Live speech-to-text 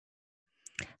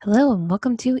Hello and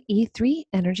welcome to E3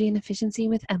 Energy and Efficiency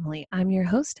with Emily. I'm your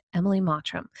host, Emily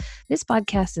Mottram. This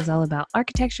podcast is all about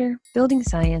architecture, building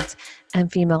science,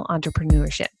 and female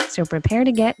entrepreneurship. So prepare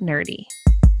to get nerdy.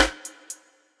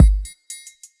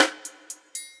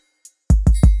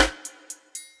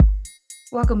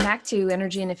 Welcome back to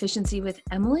Energy and Efficiency with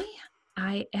Emily.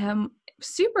 I am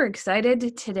super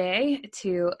excited today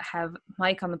to have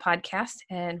Mike on the podcast,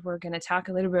 and we're going to talk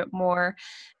a little bit more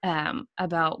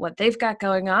about what they've got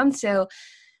going on. So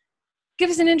give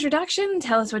us an introduction.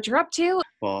 Tell us what you're up to.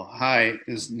 Well, hi.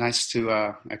 It's nice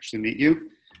to actually meet you.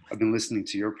 I've been listening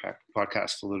to your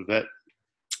podcast a little bit.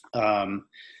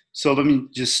 So let me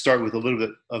just start with a little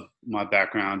bit of my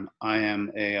background. I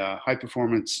am a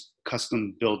high-performance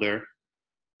custom builder,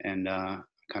 and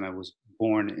kind of was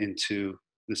born into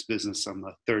this business. I'm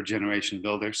a third-generation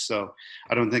builder, so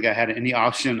I don't think I had any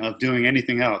option of doing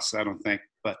anything else, I don't think,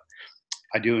 but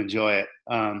I do enjoy it.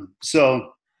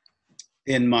 So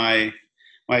in my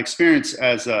experience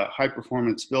as a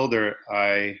high-performance builder,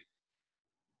 I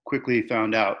quickly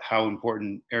found out how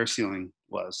important air sealing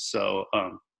was. So,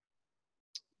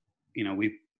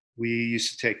 we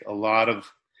used to take a lot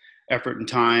of effort and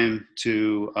time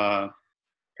to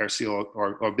air seal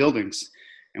our buildings,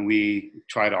 and we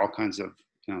tried all kinds of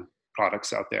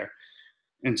products out there.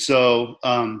 And so,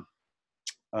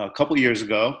 a couple years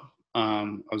ago,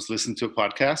 I was listening to a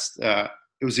podcast.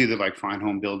 It was either like Fine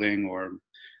Home Building or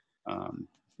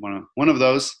one of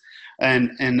those,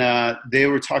 and they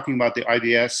were talking about the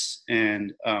IBS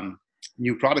and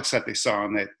new products that they saw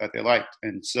and that they liked.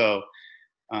 And so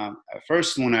at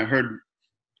first, when I heard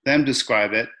them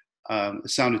describe it, it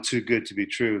sounded too good to be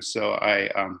true. So I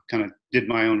kind of did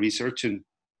my own research, and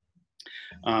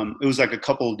it was like a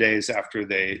couple of days after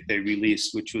they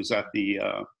released, which was at the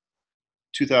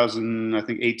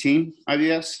 2018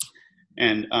 IBS,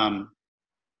 and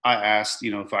I asked,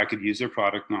 if I could use their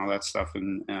product and all that stuff,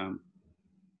 and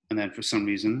then for some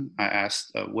reason I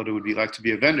asked what it would be like to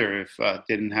be a vendor if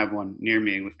didn't have one near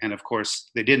me, and of course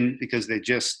they didn't, because they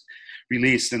just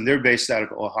released, and they're based out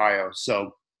of Ohio.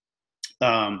 So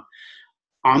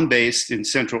I'm based in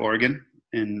Central Oregon,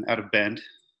 out of Bend,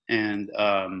 and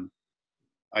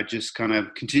I just kind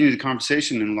of continued the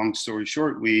conversation. And long story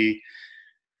short, we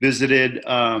visited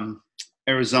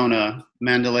Arizona,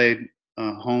 Mandalay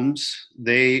Homes.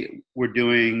 They were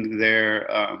doing their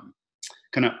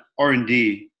kind of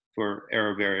R&D for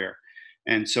AeroBarrier,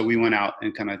 and so we went out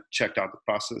and kind of checked out the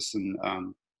process and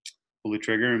pulled the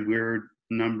trigger. And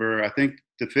we're I think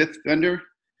the 5th vendor,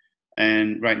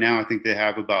 and right now I think they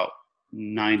have about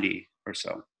 90 or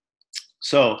so.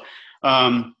 So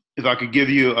if I could give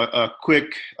you a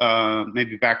quick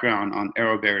maybe background on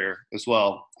AeroBarrier as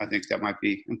well, I think that might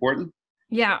be important.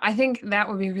 Yeah, I think that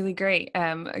would be really great,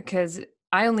 because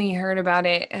I only heard about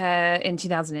it in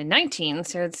 2019,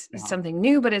 so it's something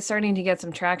new, but it's starting to get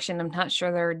some traction. I'm not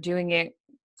sure they're doing it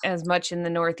as much in the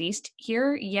Northeast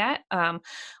here yet,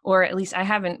 or at least I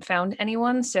haven't found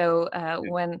anyone. So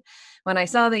when I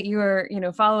saw that you were,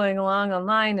 following along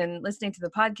online and listening to the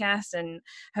podcast, and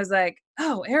I was like,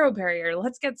 oh, AeroBarrier,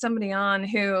 let's get somebody on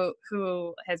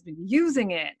who has been using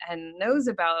it and knows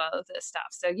about all of this stuff.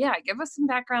 So yeah, give us some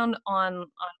background on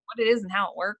what it is and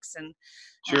how it works, and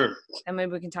sure, and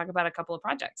maybe we can talk about a couple of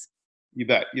projects. You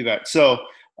bet. So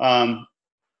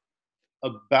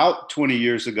about 20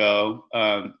 years ago,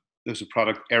 there's a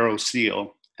product, AeroSeal,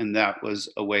 and that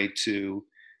was a way to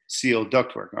seal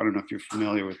ductwork. I don't know if you're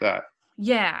familiar with that.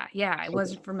 Yeah, I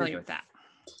was familiar with that.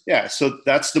 Yeah, so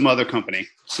that's the mother company.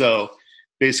 So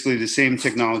basically the same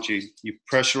technology. You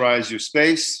pressurize your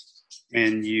space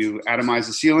and you atomize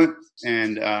the sealant,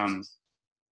 and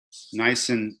nice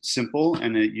and simple,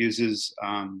 and it uses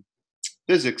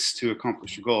physics to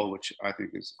accomplish your goal, which I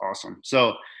think is awesome.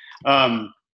 So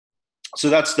so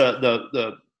that's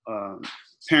the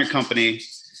parent company,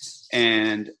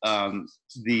 and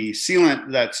the sealant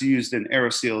that's used in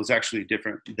AeroSeal is actually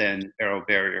different than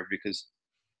AeroBarrier, because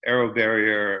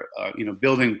AeroBarrier,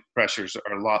 building pressures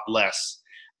are a lot less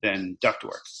than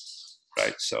ductwork,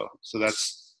 right? So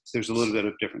there's a little bit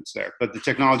of difference there, but the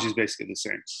technology is basically the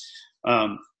same.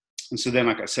 And so then,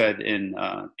 like I said, in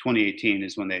 2018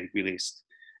 is when they released,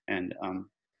 and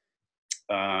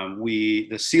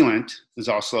the sealant is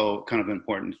also kind of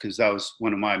important, because that was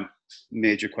one of my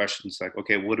major questions. Like,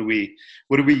 okay, what are we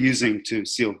using to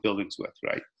seal buildings with,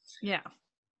 right? Yeah.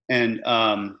 And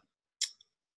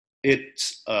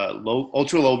it's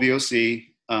ultra low VOC,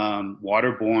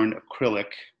 waterborne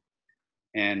acrylic,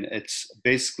 and it's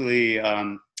basically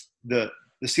the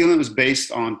sealant was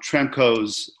based on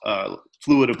Tremco's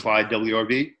fluid applied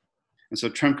WRV, and so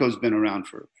Tremco's been around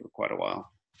for quite a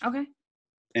while. Okay.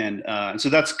 And so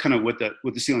that's kind of what the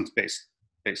sealant's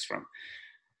based from.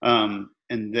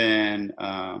 And then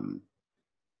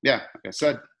yeah, like I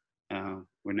said,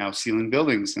 we're now sealing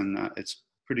buildings, and it's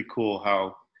pretty cool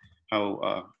how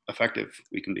effective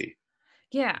we can be.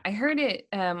 Yeah, I heard it,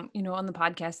 on the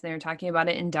podcast. They were talking about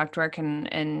it in ductwork,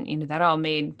 and that all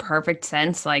made perfect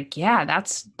sense. Like, yeah,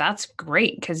 that's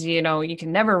great because you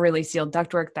can never really seal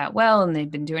ductwork that well, and they've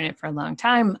been doing it for a long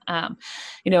time. And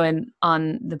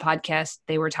on the podcast,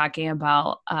 they were talking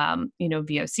about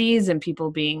VOCs and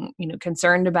people being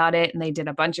concerned about it, and they did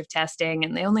a bunch of testing,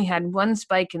 and they only had one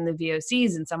spike in the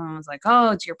VOCs, and someone was like, "Oh,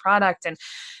 it's your product," and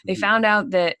they Mhm. found out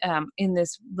that in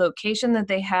this location that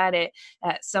they had it,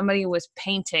 somebody was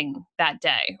painting that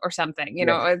day or something.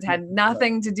 Yeah, It yeah, had right.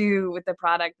 nothing to do with the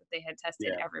product that they had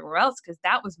tested Yeah, everywhere else. Cause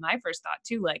that was my first thought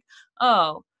too. Like,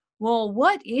 oh, well,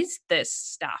 what is this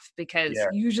stuff? Because yeah,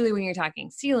 usually when you're talking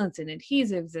sealants and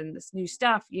adhesives and this new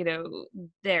stuff,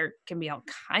 there can be all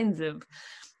kinds of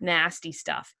nasty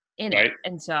stuff in it. right.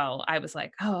 And so I was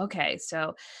like, oh, okay.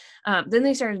 So then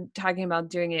they started talking about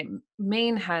doing it.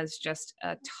 Maine has just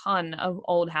a ton of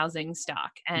old housing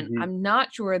stock, and Hmm. I'm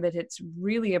not sure that it's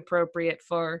really appropriate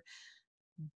for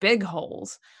big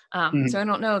holes. So Hmm. I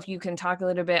don't know if you can talk a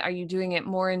little bit. Are you doing it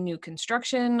more in new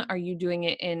construction? Are you doing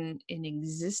it in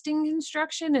existing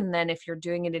construction? And then if you're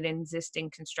doing it in existing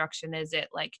construction, is it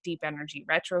like deep energy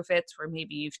retrofits where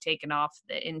maybe you've taken off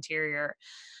the interior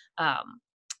um,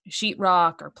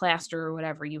 sheetrock or plaster or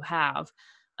whatever you have,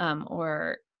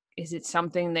 or is it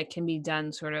something that can be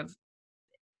done sort of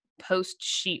post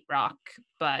sheetrock?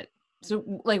 But so,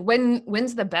 like,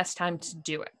 when's the best time to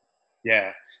do it?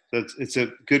 Yeah, so it's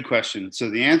a good question.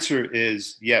 So the answer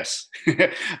is yes.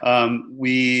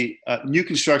 We new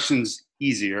construction's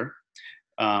easier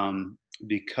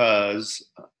because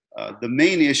the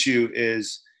main issue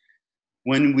is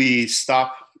when we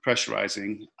stop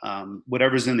pressurizing,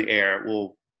 whatever's in the air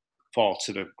will fall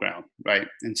to the ground, right?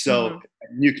 And so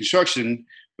Hmm. new construction,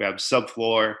 we have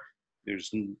subfloor. There's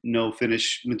no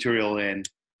finished material in.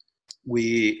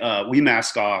 We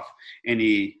mask off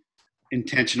any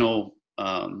intentional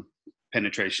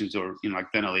penetrations or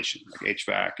like ventilation, like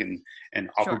HVAC and Sure.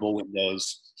 operable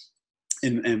windows,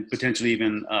 and potentially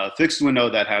even a fixed window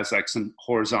that has like some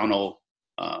horizontal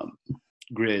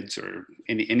grids or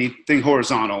anything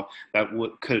horizontal that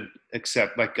could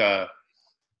accept like if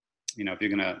you're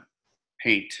gonna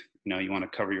paint, you want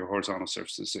to cover your horizontal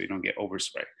surfaces so you don't get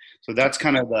overspray. So Sure. that's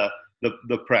kind of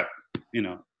the prep,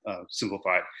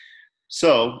 simplified.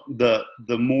 So the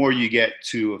more you get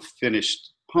to a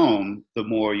finished home, the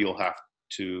more you'll have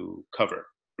to cover,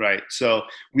 right? So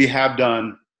we have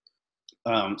done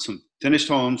some finished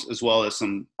homes as well as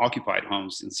some occupied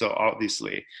homes, and so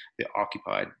obviously the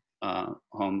occupied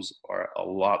homes are a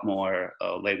lot more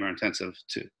labor intensive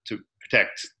to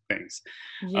protect things.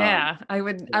 Um, Yeah, I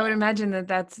would imagine that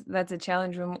that's a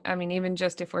challenge when, I mean, even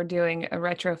just if we're doing a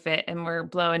retrofit and we're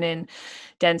blowing in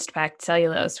dense packed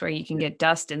cellulose where you can get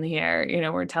dust in the air,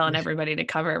 we're telling everybody to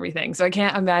cover everything. So I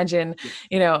can't imagine,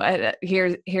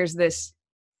 here's this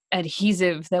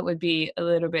adhesive that would be a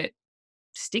little bit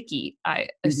sticky, I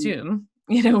mhm. assume,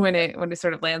 when it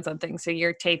sort of lands on things. So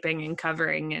you're taping and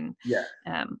covering and Yeah,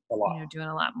 a lot. doing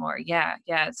a lot more. Yeah,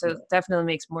 yeah. So Yeah. definitely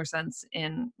makes more sense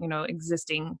in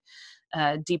existing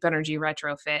deep energy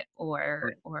retrofit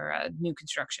or new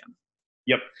construction.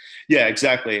 Yep. Yeah,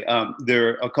 exactly. There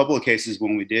are a couple of cases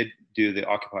when we did do the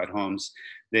occupied homes.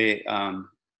 They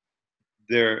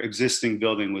their existing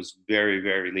building was very,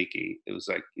 very leaky. It was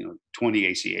like 20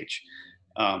 ACH,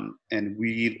 and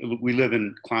we live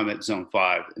in climate zone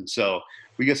 5, and so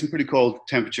we get some pretty cold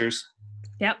temperatures.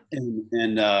 Yep.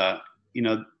 And you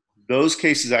know those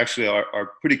cases actually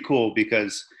are pretty cool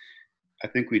because I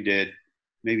think we did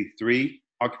maybe 3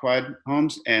 occupied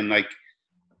homes, and like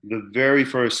the very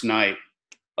first night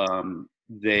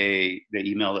they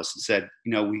emailed us and said,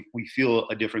 we feel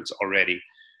a difference already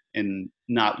in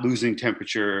not losing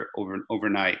temperature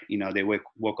overnight. They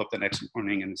woke up the next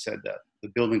morning and said that the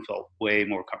building felt way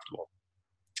more comfortable.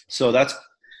 So that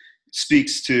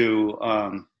speaks to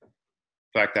the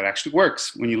fact that actually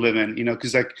works when you live in,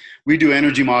 because like we do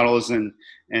energy models and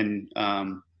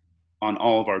on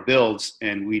all of our builds,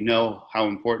 and we know how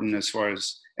important as far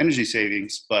as energy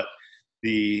savings, but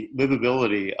the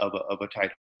livability of a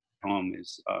tight home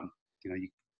is, you know,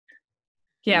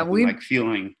 Yeah, nothing we like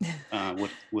feeling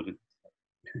what it.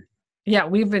 Yeah,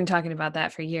 we've been talking about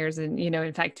that for years. And,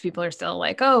 in fact, people are still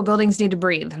like, oh, buildings need to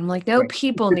breathe. And I'm like, no, Right.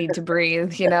 people need to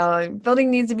breathe. Building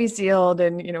needs to be sealed.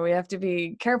 And, we have to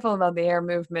be careful about the air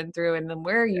movement through. And then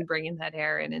where are Yeah. you bringing that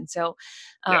air in? And so,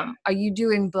 Yeah. are you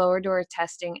doing blower door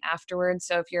testing afterwards?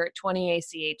 So if you're at 20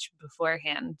 ACH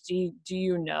beforehand, do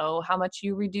you know how much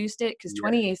you reduced it? Because Yeah.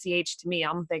 20 ACH to me,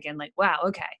 I'm thinking like, wow,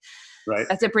 okay, Right.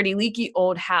 that's a pretty leaky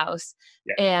old house,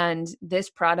 Yeah. and this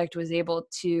product was able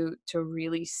to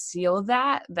really seal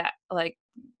that like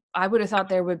I would have thought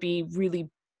there would be really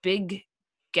big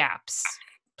gaps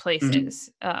Mhm.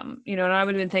 places, and I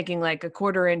would have been thinking like a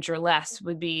quarter inch or less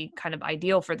would be kind of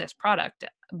ideal for this product,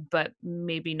 but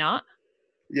maybe not.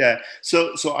 Yeah.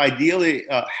 So ideally,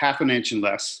 half an inch and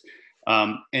less.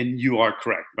 And you are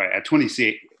correct, right? At 20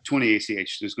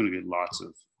 ACH, there's going to be lots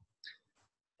of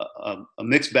a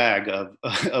mixed bag of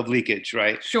of leakage,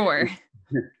 right? Sure.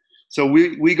 So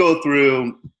we go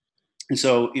through, and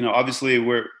so obviously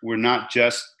we're not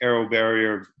just aero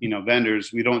barrier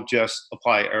vendors. We don't just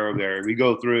apply aero barrier. We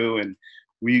go through and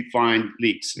we find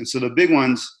leaks, and so the big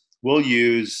ones we'll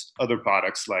use other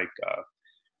products like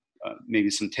maybe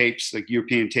some tapes, like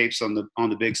European tapes on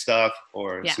the big stuff,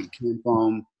 or Yeah. some can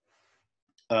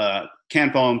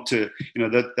foam to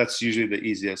that's usually the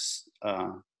easiest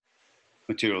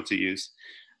material to use.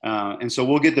 And so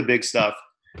we'll get the big stuff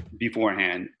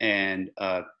beforehand. And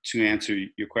to answer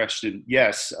your question,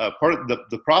 yes, part of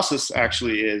the process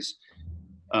actually is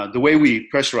the way we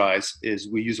pressurize is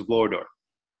we use a blower door.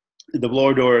 The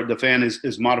blower door, the fan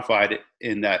is modified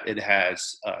in that it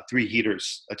has three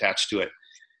heaters attached to it.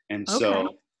 And Okay.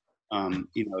 so,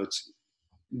 it's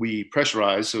we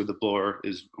pressurize, so the blower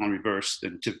is on reverse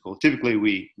than typical. Typically,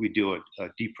 we do a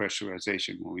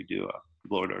depressurization when we do a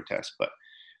blower door test,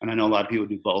 and I know a lot of people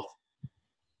do both.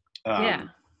 Yeah.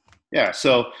 Yeah,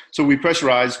 so we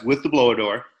pressurize with the blower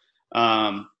door,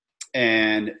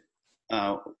 and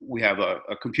we have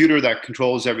a computer that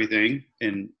controls everything,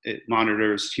 and it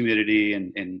monitors humidity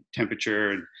and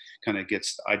temperature and kind of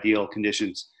gets ideal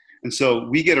conditions. And so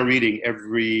we get a reading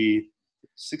every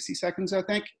 60 seconds, I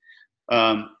think,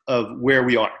 of where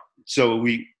we are. So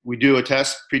we do a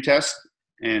test, pre-test,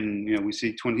 and we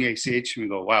see 20 ACH, and we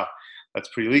go, wow, that's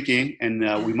pretty leaky, and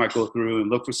we might go through and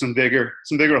look for some bigger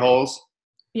holes.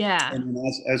 Yeah. And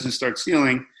then as we start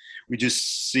sealing, we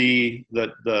just see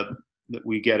that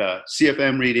we get a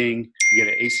CFM reading, we get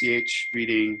an ACH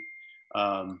reading,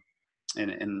 and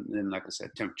then, like I said,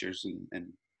 temperatures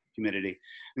and humidity.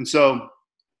 And so,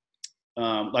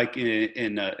 like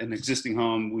in an existing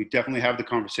home, we definitely have the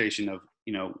conversation of,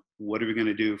 what are we going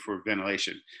to do for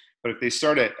ventilation? But if they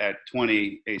start at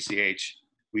 20 ACH,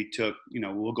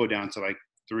 we'll go down to like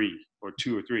 3 or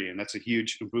 2 or 3, and that's a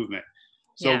huge improvement.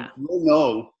 So Yeah. we'll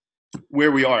know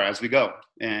where we are as we go.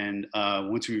 And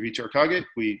once we reach our target,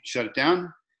 we shut it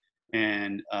down,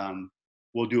 and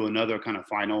we'll do another kind of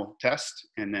final test.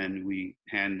 And then we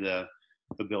hand the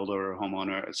builder or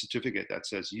homeowner a certificate that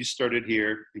says you started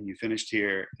here and you finished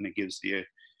here, and it gives the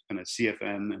kind of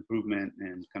CFM improvement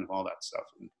and kind of all that stuff.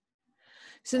 And,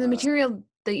 So the material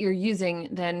that you're using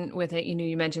then with it,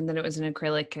 you mentioned that it was an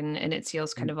acrylic, and it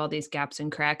seals kind of all these gaps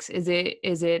and cracks. Is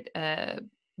it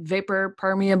vapor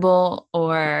permeable,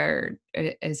 or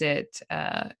is it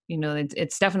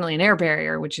it's definitely an air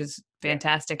barrier, which is yeah,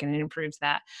 fantastic, and it improves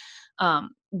that.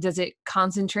 Does it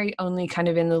concentrate only kind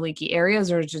of in the leaky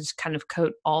areas, or just kind of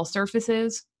coat all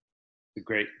surfaces? a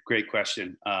great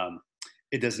question.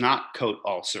 It does not coat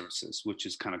all surfaces, which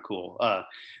is kind of cool.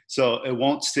 So it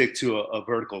won't stick to a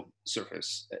vertical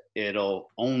surface.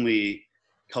 It'll only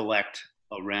collect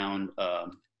around a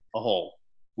hole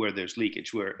where there's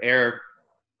leakage, where air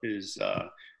is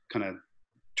kind of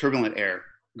turbulent air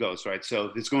goes, right? So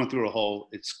if it's going through a hole,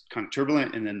 it's kind of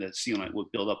turbulent, and then the sealant will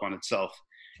build up on itself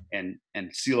and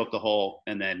seal up the hole,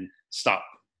 and then stop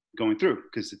going through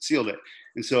because it sealed it.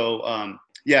 And so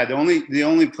yeah, the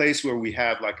only place where we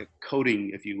have like a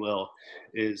coating, if you will,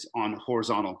 is on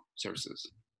horizontal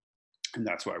surfaces, and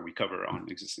that's why we cover on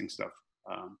existing stuff.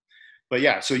 But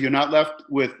yeah, so you are not left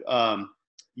with a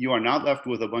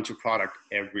bunch of product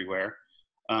everywhere,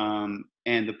 and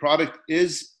the product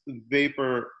is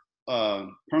vapor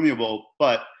permeable,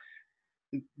 but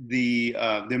the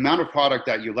amount of product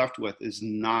that you're left with is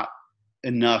not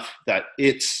enough that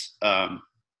it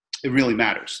really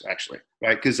matters, actually,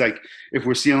 right? Because like if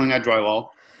we're sealing at drywall,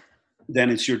 then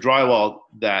it's your drywall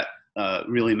that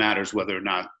really matters whether or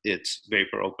not it's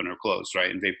vapor open or closed,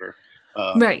 right? And vapor.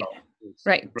 Right.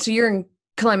 Right. So you're in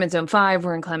climate zone 5,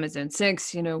 we're in climate zone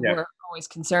 6, Yeah. we're always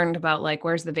concerned about like,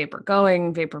 where's the vapor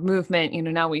going, vapor movement.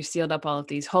 Now we've sealed up all of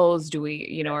these holes. Do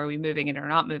we, are we moving it or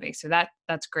not moving? So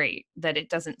that's great that it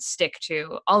doesn't stick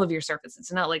to all of your surfaces.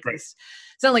 It's not like Right. this.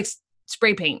 It's not like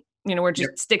spray paint, where it Yep.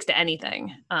 just sticks to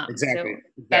anything. Exactly.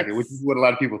 So Exactly. Which is what a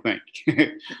lot of people think.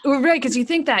 right, because you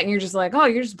think that and you're just like, oh,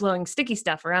 you're just blowing sticky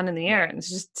stuff around in the air and it's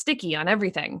just sticky on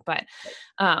everything. But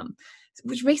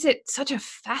which makes it such a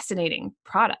fascinating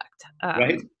product.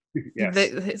 Right. Yes.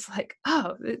 It's like,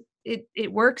 oh,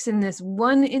 it works in this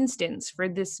one instance for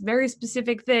this very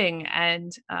specific thing.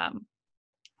 And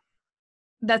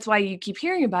that's why you keep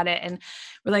hearing about it. And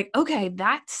we're like, okay,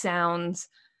 that sounds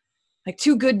like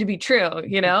too good to be true, So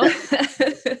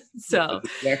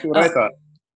That's exactly what I thought.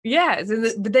 yeah.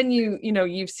 But then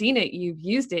you've seen it, you've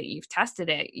used it, you've tested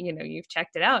it, you've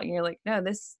checked it out and you're like, no,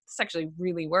 this actually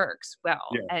really works well.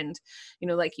 Yeah. And,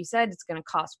 like you said, it's going to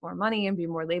cost more money and be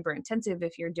more labor intensive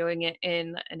if you're doing it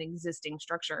in an existing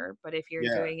structure. But if you're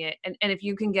doing it, and if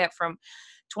you can get from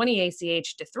 20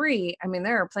 ACH to 3, I mean,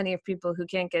 there are plenty of people who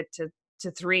can't get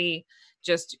to 3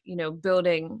 just,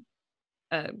 building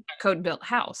a code built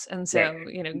house. And so,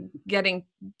 getting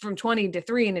from 20 to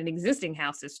 3 in an existing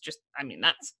house is just, I mean,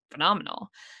 that's phenomenal.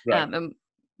 Right. And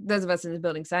those of us in the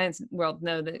building science world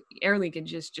know that air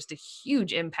leakage is just a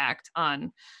huge impact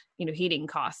on, heating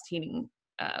costs,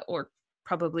 or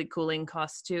probably cooling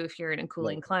costs too, if you're in a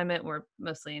cooling climate. We're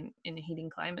mostly in heating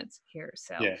climates here.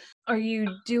 So are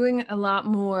you doing a lot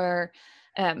more?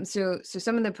 So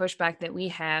some of the pushback that we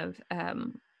have,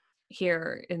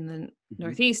 here in the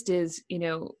Northeast is,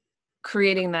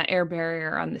 creating that air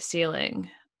barrier on the ceiling,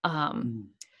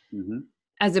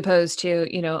 as opposed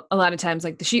to, a lot of times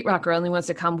like the sheetrocker only wants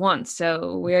to come once.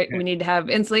 So we need to have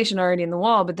insulation already in the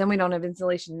wall, but then we don't have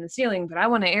insulation in the ceiling. But I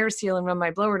want to air seal and run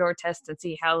my blower door test and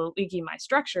see how leaky my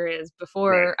structure is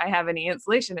before I have any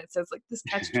insulation. So it's like this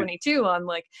catch-22 on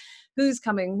like who's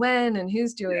coming when and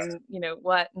who's doing,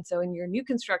 what. And so in your new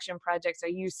construction projects, are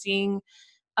you seeing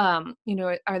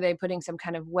are they putting some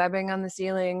kind of webbing on the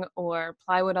ceiling or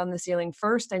plywood on the ceiling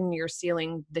first and you're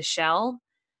sealing the shell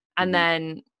and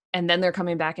then they're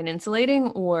coming back and insulating,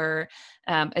 or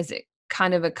is it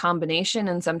kind of a combination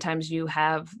and sometimes you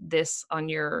have this on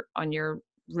your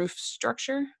roof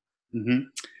structure?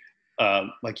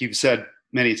 Like you've said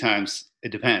many times,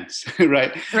 it depends.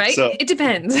 Right. So it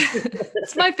depends.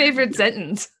 It's my favorite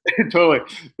sentence. Totally.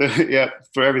 Yeah,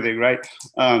 for everything. Right.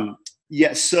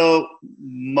 So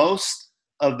most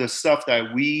of the stuff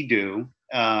that we do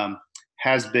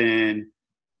has been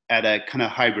at a kind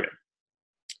of hybrid.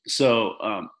 So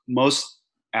most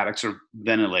attics are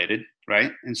ventilated,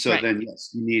 right? And so then, yes,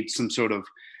 you need some sort of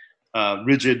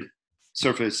rigid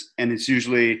surface, and it's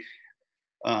usually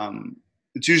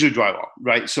drywall,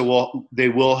 right? So they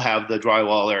will have the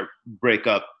drywaller break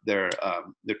up their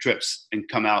trips and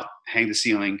come out, hang the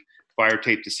ceiling, fire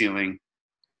tape the ceiling,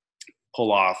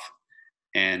 pull off,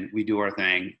 and we do our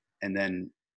thing, and then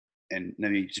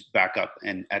you just back up.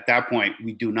 And at that point,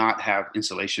 we do not have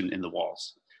insulation in the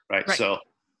walls, right? So,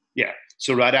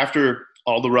 so right after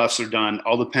all the roughs are done,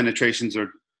 all the penetrations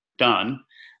are done,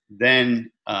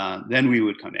 then we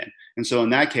would come in. And so in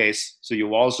that case, so your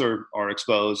walls are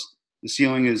exposed, the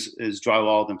ceiling is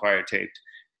drywalled and fire taped.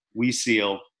 We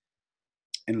seal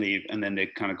and leave, and then they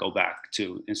kind of go back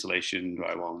to insulation,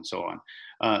 drywall, and so on.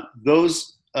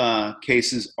 Those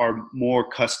cases are more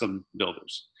custom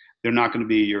builders. They're not going to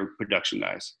be your production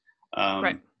guys.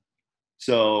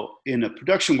 So in a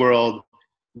production world,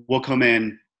 we'll come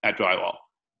in at drywall.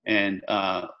 And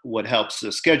what helps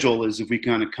the schedule is if we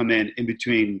kind of come in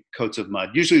between coats of mud.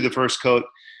 Usually the first coat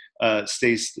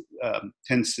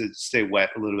tends to stay wet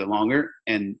a little bit longer,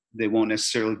 and they won't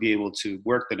necessarily be able to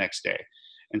work the next day.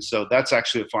 And so that's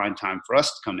actually a fine time for us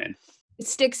to come in. It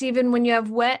sticks even when you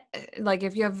have wet, like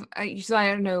if you have, so I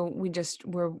don't know, we've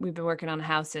been working on a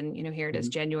house and, here it is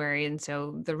January. And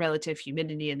so the relative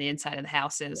humidity in the inside of the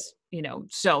house is,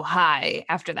 so high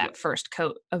after that first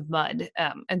coat of mud.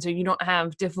 And so you don't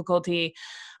have difficulty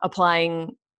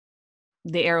applying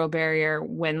the aero barrier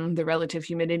when the relative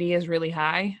humidity is really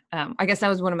high. I guess that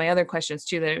was one of my other questions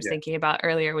too, that I was thinking about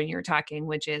earlier when you were talking,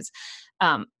 which is,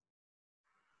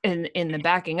 in the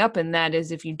backing up, and that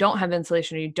is if you don't have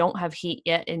insulation or you don't have heat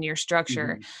yet in your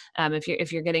structure,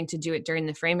 if you're getting to do it during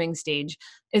the framing stage,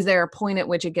 is there a point at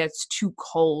which it gets too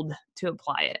cold to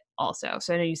apply it also?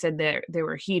 So I know you said there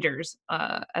were heaters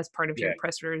as part of your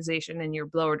pressurization and your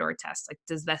blower door test. Like,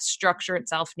 does the structure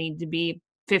itself need to be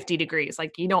 50 degrees?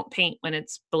 Like, you don't paint when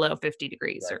it's below 50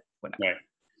 degrees or whatever. Right.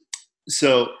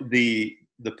 So the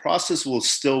process will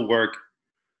still work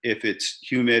if it's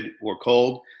humid or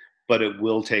cold, but it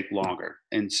will take longer.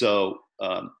 And so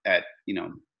at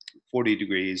 40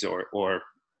 degrees or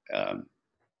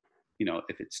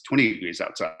if it's 20 degrees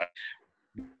outside,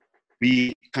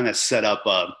 we kind of set up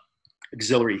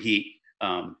auxiliary heat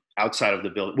outside of the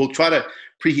building. We'll try to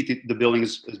preheat the building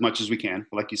as much as we can.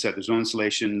 Like you said, there's no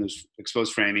insulation, there's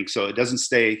exposed framing, so it doesn't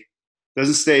stay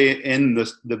in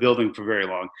the building for very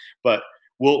long. But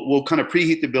we'll kind of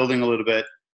preheat the building a little bit,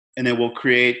 and then we'll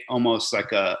create almost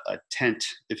like a tent,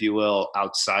 if you will,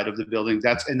 outside of the building.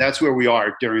 That's where we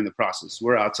are during the process.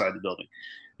 We're outside the building,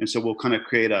 and so we'll kind of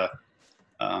create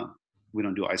we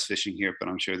don't do ice fishing here, but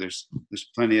I'm sure there's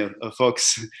plenty of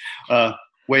folks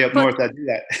way up north that do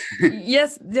that.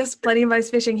 Yes, plenty of ice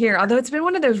fishing here. Although it's been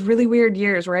one of those really weird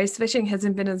years where ice fishing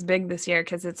hasn't been as big this year,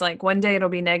 because it's like one day it'll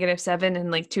be -7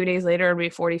 and like 2 days later it'll be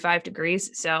 45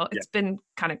 degrees. So it's been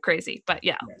kind of crazy. But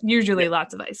usually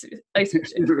lots of ice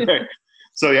fishing. Right.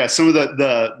 So some of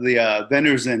the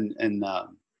vendors in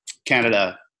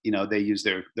Canada, they use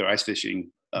their ice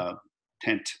fishing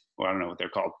tent, or I don't know what they're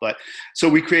called. But so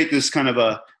we create this kind of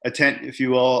a tent, if you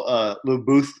will, a little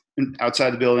booth outside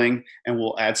the building, and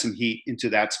we'll add some heat into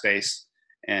that space.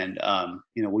 And,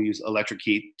 we'll use electric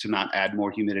heat to not add more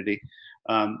humidity.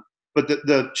 But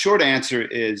the short answer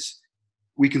is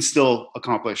we can still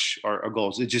accomplish our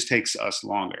goals. It just takes us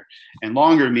longer. And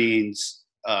longer means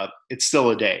it's still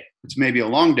a day. It's maybe a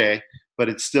long day, but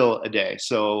it's still a day.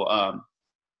 So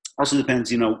also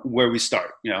depends, where we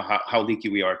start, how leaky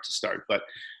we are to start. But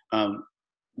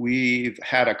we've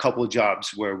had a couple of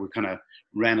jobs where we kind of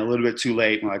ran a little bit too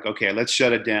late. And we're like, okay, let's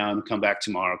shut it down and come back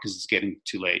tomorrow because it's getting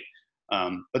too late.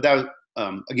 But that,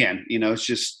 again, it's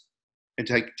just,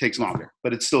 it takes longer,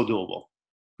 but it's still doable.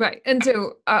 Right. And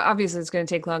so obviously it's going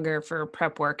to take longer for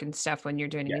prep work and stuff when you're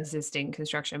doing existing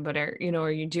construction, but are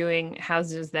you doing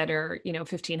houses that are,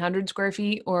 1,500 square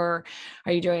feet, or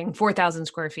are you doing 4,000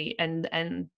 square feet?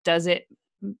 And does it,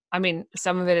 I mean,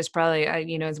 some of it is probably,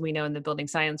 as we know in the building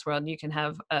science world, you can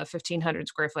have a 1,500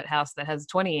 square foot house that has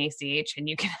 20 ACH, and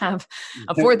you can have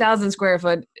a 4,000 square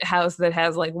foot house that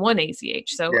has like 1 ACH.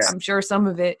 So I'm sure some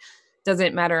of it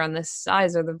doesn't matter on the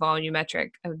size or the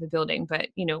volumetric of the building, but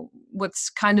what's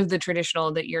kind of the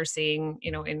traditional that you're seeing,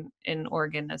 in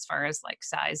Oregon as far as like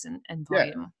size and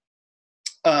volume?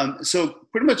 So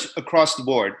pretty much across the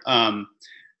board,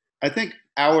 I think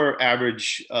our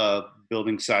average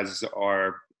building sizes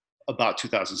are about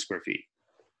 2,000 square feet.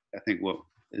 I think what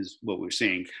we're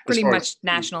seeing. Pretty much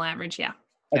national average, yeah.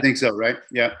 I think so, right?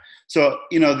 Yeah. So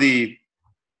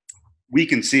we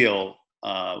can seal.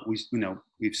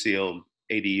 We've sealed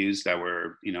ADUs that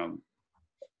were a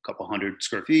couple hundred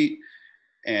square feet,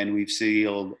 and we've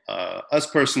sealed us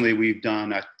personally. We've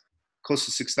done a close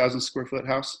to 6,000 square foot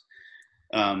house,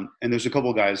 and there's a couple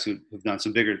of guys who've done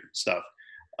some bigger stuff.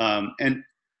 And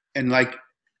like,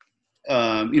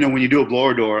 when you do a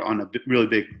blower door on a really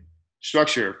big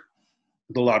structure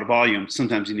with a lot of volume,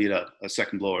 sometimes you need a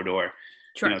second blower door,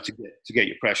 sure, to get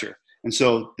your pressure. And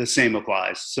so the same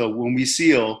applies. So when we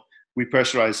seal, we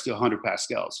pressurize to 100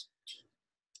 pascals.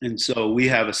 And so we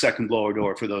have a second blower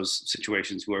door for those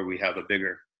situations where we have a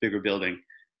bigger building.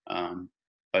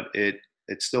 But it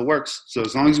still works. So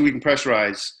as long as we can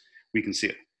pressurize, we can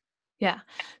seal. Yeah.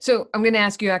 So I'm going to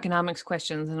ask you economics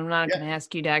questions, and I'm not going to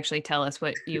ask you to actually tell us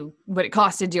what it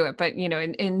costs to do it. But,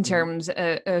 in terms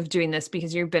of doing this,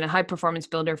 because you've been a high performance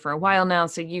builder for a while now,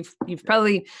 so you've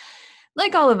probably,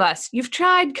 like all of us, you've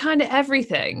tried kind of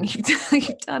everything.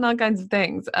 You've done all kinds of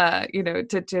things,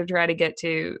 to try to get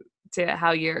to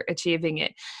how you're achieving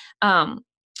it.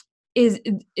 Is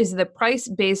the price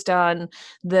based on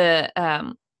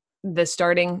the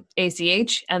starting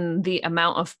ACH and the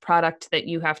amount of product that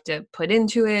you have to put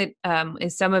into it?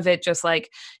 Is some of it just like,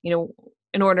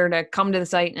 in order to come to the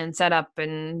site and set up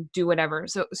and do whatever?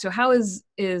 So how is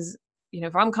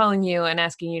if I'm calling you and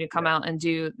asking you to come out and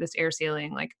do this air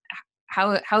sealing, like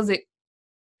how's it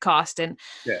cost? And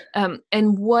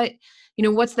and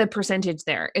what's the percentage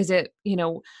there? Is it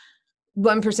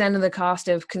 1% of the cost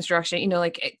of construction?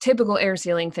 Like typical air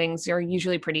sealing things are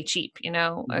usually pretty cheap.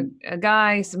 A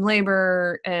guy, some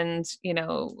labor, and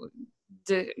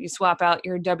you swap out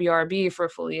your WRB for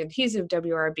fully adhesive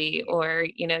WRB, or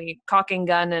you caulk and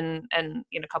gun and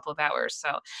in a couple of hours.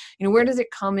 So where does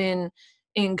it come in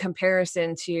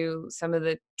comparison to some of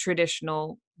the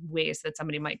traditional ways that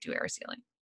somebody might do air sealing?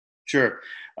 Sure.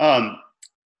 I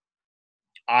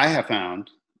have found,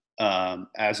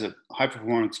 as a high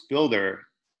performance builder,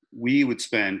 we would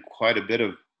spend quite a bit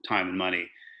of time and money,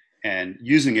 and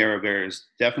using AeroVer is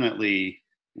definitely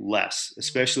less,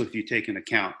 especially if you take into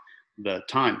account the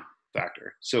time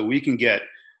factor. So we can get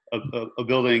a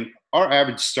building, our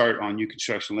average start on new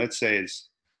construction, let's say, is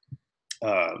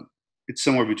it's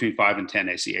somewhere between 5 and 10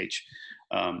 ACH.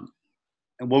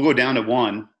 and we'll go down to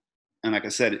one, and like I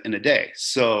said, in a day.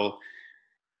 So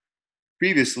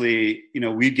previously,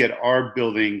 we'd get our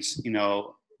buildings,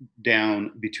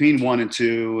 down between 1 and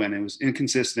 2, and it was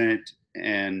inconsistent.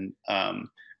 And 1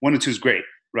 and 2 is great,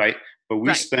 right? But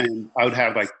Right. I would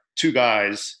have like 2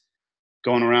 guys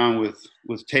going around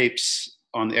with tapes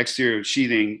on the exterior of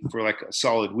sheathing for like a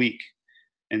solid week.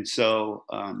 And so,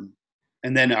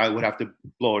 and then I would have to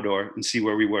blow a door and see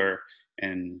where we were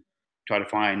and try to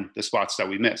find the spots that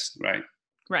we missed, right?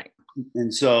 Right.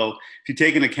 And so, if you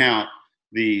take into account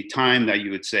the time that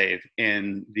you would save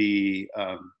and the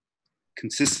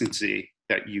consistency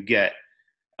that you get,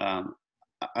 I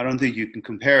don't think you can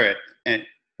compare it. And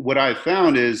what I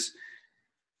found is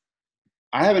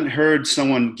I haven't heard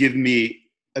someone give me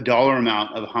a dollar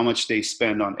amount of how much they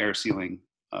spend on air sealing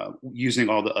using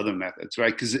all the other methods,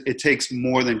 right? Because it takes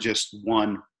more than just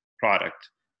one product.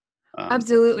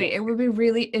 Absolutely. It would be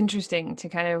really interesting to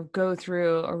kind of go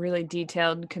through a really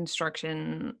detailed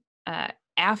construction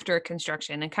after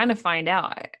construction and kind of find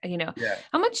out, Yeah,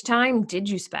 how much time did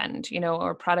you spend,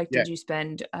 or product yeah, did you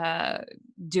spend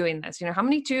doing this? How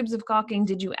many tubes of caulking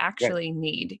did you right, actually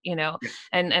need, yeah,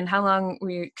 and how long were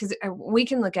you, because we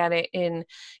can look at it in,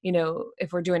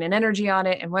 if we're doing an energy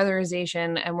audit and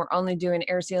weatherization and we're only doing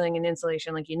air sealing and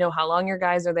insulation, like, how long your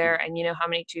guys are there and how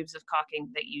many tubes of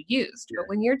caulking that you used. yeah, But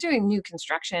when you're doing new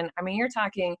construction, I mean, you're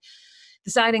talking the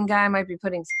siding guy might be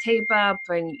putting tape up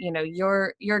and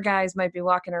your guys might be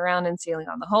walking around and sealing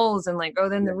on the holes, and like, oh,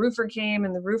 then yeah, the roofer came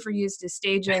and the roofer used his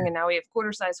staging and now we have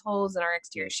quarter size holes in our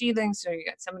exterior sheathing, so you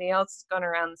got somebody else going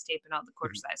around and taping all the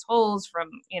quarter mhm, size holes from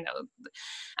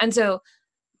and so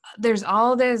there's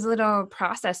all those little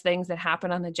process things that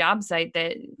happen on the job site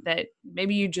that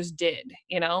maybe you just did,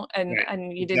 and right,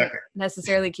 you didn't exactly.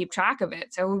 necessarily keep track of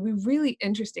it. So it would be really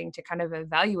interesting to kind of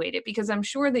evaluate it, because I'm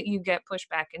sure that you get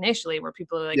pushback initially where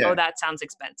people are like, Yeah, oh, that sounds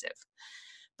expensive.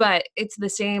 But it's the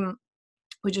same.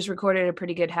 We just recorded a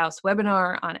pretty good house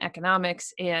webinar on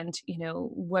economics, and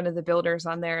one of the builders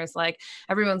on there is like,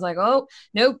 everyone's like, oh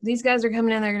nope, these guys are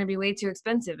coming in, they're going to be way too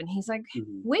expensive, and he's like,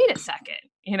 mhm, wait a second,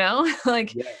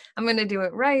 like, yeah, I'm going to do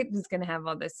it right, it's going to have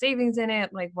all this savings in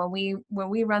it. Like, when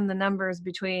we run the numbers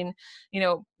between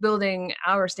building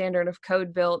our standard of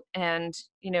code built and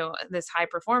this high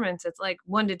performance, it's like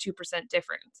 1 to 2%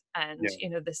 difference, and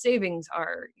yeah, the savings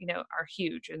are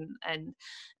huge, and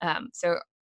so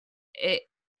it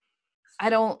I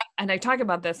don't, and I talk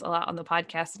about this a lot on the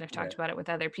podcast, and I've yeah, talked about it with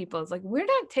other people. It's like, we're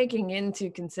not taking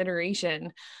into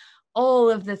consideration all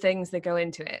of the things that go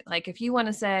into it. Like, if you want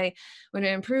to say, we're going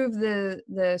to improve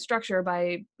the structure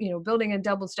by, building a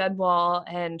double stud wall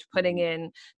and putting mhm,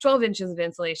 in 12 inches of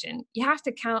insulation, you have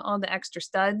to count all the extra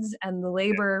studs and the yeah,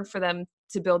 labor for them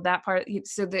to build that part.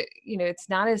 So that, it's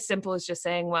not as simple as just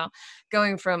saying, well,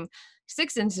 going from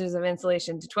 6 inches of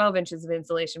insulation to 12 inches of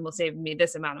insulation will save me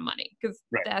this amount of money, because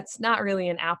right, that's not really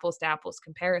an apples to apples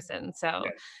comparison. So,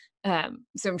 yeah,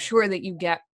 so I'm sure that you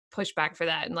get pushback for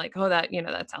that, and like, oh,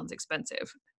 that sounds expensive.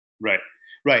 right,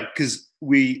 right. Because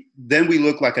we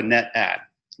look like a net ad,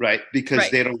 right? Because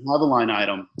Right. they don't have a line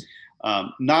item.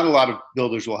 Not a lot of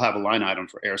builders will have a line item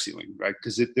for air sealing, right?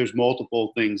 Because there's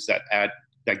multiple things that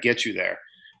get you there.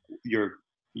 Your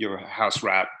your house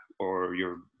wrap or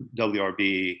your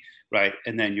WRB, right?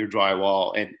 And then your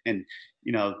drywall, and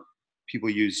you know people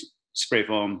use spray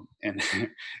foam, and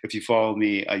if you follow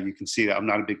me, you can see that I'm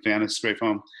not a big fan of spray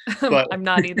foam, but I'm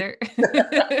not either.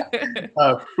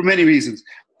 for many reasons.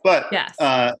 But Yes.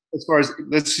 as far as,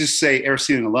 let's just say, air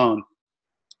sealing alone,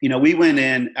 we went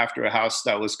in after a house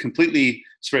that was completely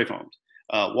spray foamed,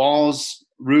 walls,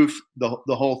 roof, the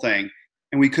whole thing,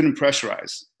 and we couldn't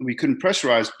pressurize. We couldn't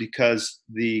pressurize because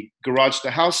the garage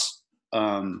to house,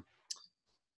 um,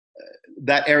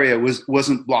 that area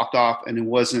wasn't blocked off and it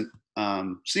wasn't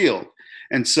sealed.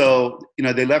 And so,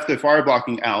 they left the fire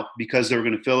blocking out because they were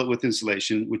going to fill it with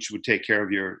insulation, which would take care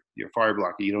of your fire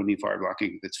blocking. You don't need fire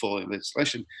blocking if it's full of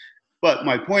insulation. But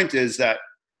my point is that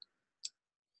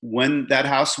when that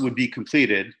house would be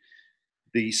completed,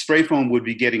 the spray foam would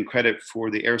be getting credit for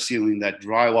the air sealing that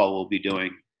drywall will be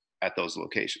doing at those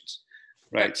locations,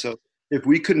 Yep. right? So if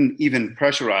we couldn't even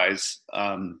pressurize,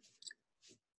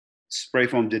 spray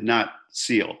foam did not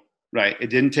seal, right? It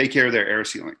didn't take care of their air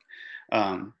sealing.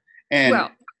 Um, and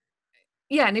Well,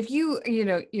 yeah, and if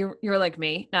you're like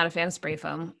me, not a fan of spray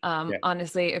foam. yeah,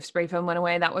 Honestly, if spray foam went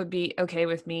away, that would be okay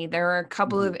with me. There are a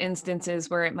couple mhm, of instances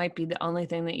where it might be the only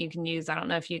thing that you can use. I don't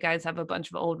know if you guys have a bunch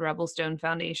of old Rebel Stone yeah,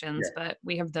 foundations, but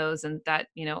we have those, and that,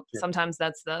 sure, sometimes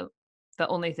that's the the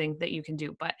only thing that you can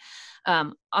do. But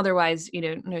otherwise,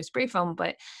 no spray foam.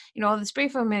 But all the spray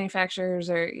foam manufacturers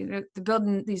are, they're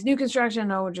building these new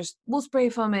construction. Oh, we'll spray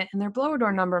foam it, and their blower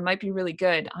door number might be really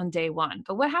good on day one.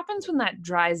 But what happens when that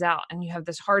dries out and you have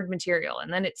this hard material,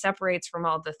 and then it separates from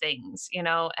all the things,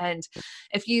 And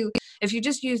if you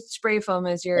just use spray foam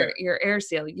as your air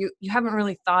seal, you haven't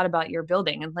really thought about your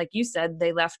building. And like you said,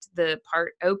 they left the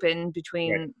part open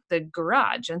between the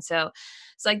garage, and so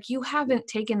it's like you haven't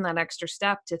taken that extra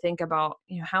step to think about,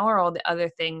 how are all the other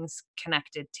things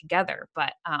connected together.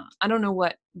 But I don't know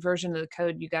what version of the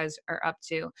code you guys are up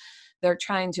to. They're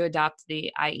trying to adopt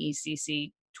the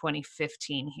IECC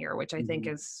 2015 here, which I think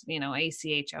is,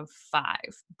 ACH of 5.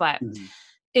 But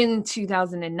in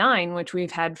 2009, which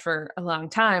we've had for a long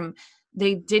time,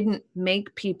 they didn't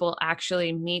make people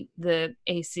actually meet the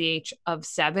ACH of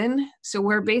 7. So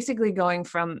we're basically going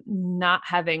from not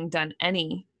having done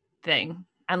anything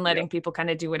and letting people kind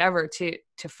of do whatever to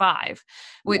 5,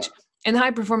 which in the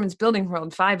high performance building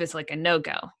world, 5 is like a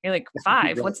no-go. You're like,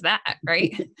 5, what's that?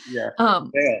 Right.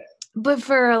 But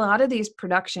for a lot of these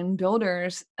production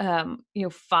builders,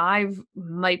 5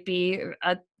 might be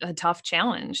a tough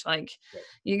challenge. Like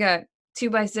you got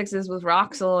 2x6s with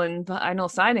Roxel and vinyl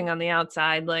siding on the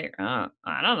outside. Like, I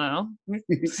don't know.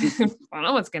 I don't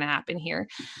know what's going to happen here.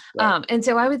 And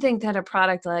so I would think that a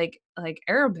product like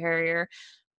AeroBarrier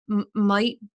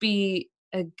might be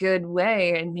a good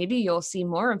way, and maybe you'll see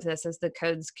more of this as the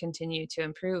codes continue to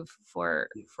improve for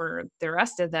the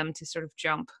rest of them to sort of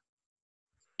jump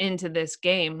into this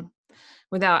game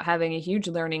without having a huge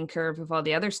learning curve of all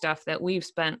the other stuff that we've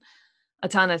spent a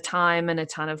ton of time and a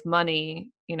ton of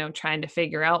money, trying to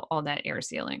figure out all that air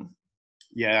sealing.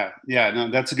 Yeah.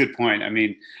 No, that's a good point. I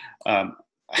mean,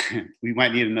 we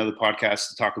might need another podcast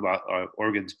to talk about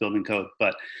Oregon's building code,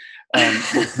 but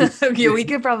we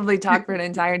could probably talk for an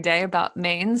entire day about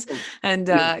mains and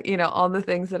all the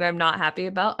things that I'm not happy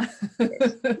about.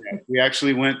 We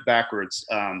actually went backwards.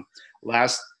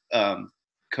 Last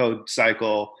code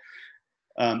cycle,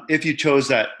 if you chose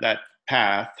that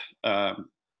path,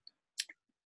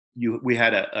 we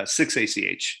had a 6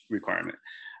 ACH requirement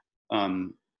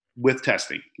with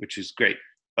testing, which is great,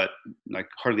 but like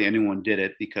hardly anyone did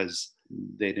it because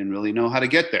they didn't really know how to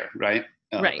get there, right?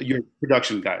 Your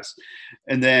production guys.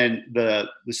 And then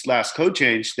this last code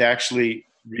change, they actually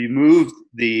removed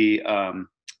the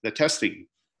testing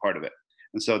part of it,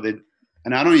 and so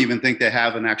and I don't even think they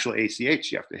have an actual ACH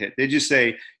you have to hit. They just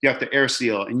say you have to air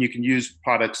seal, and you can use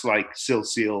products like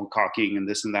Seal, caulking, and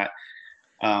this and that,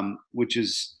 which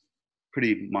is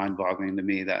pretty mind-boggling to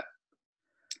me that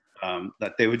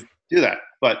they would do that.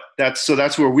 But that's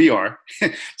where we are.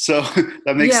 So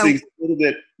that makes things a little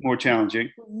bit more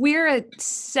challenging. We're at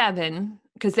 7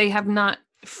 because they have not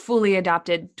fully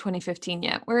adopted 2015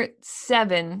 yet. We're at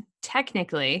 7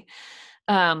 technically.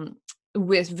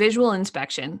 With visual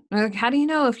inspection. Like, how do you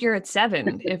know if you're at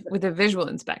 7 with a visual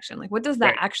inspection? Like, what does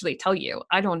that actually tell you?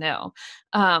 I don't know.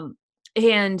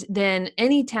 And then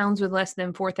any towns with less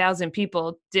than 4,000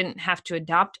 people didn't have to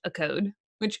adopt a code,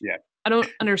 which I don't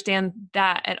understand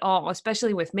that at all,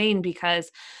 especially with Maine,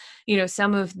 because,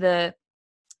 some of the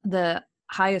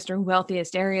highest or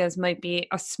wealthiest areas might be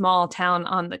a small town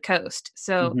on the coast.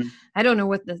 So I don't know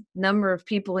what the number of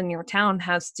people in your town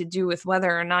has to do with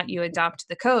whether or not you adopt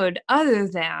the code, other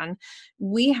than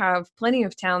we have plenty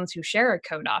of towns who share a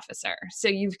code officer. So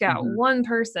you've got one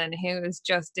person who is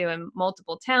just doing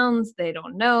multiple towns. They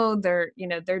don't know. They're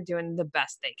doing the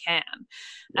best they can.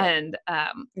 And,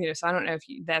 so I don't know if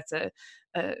that's a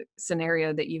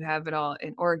scenario that you have at all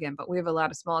in Oregon, but we have a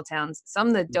lot of small towns,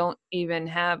 some that don't even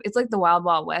have, it's like the Wild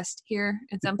Wild West here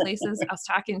in some places. I was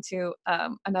talking to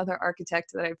another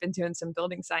architect that I've been doing some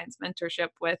building science mentorship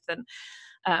with,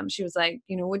 and she was like,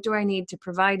 what do I need to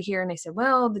provide here? And I said,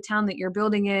 well, the town that you're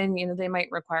building in, they might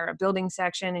require a building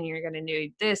section, and you're going to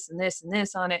need this and this and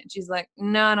this on it. And she's like,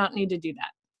 no, I don't need to do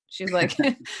that. She's like,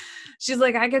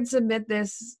 I could submit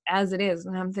this as it is.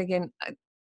 And I'm thinking,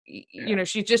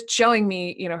 she's just showing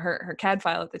me, her CAD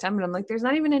file at the time. And I'm like, there's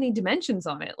not even any dimensions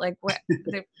on it. Like, what?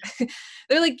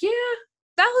 They're like, yeah,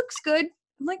 that looks good.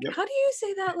 I'm like, how do you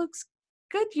say that looks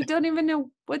good? You don't even know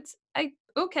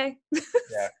okay.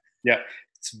 Yeah.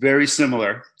 It's very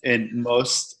similar in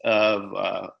most of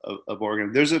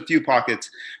Oregon. There's a few pockets.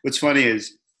 What's funny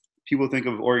is people think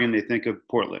of Oregon, they think of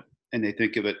Portland, and they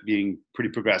think of it being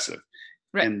pretty progressive.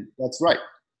 Right. And that's right.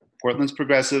 Portland's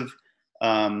progressive.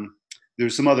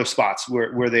 There's some other spots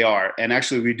where they are. And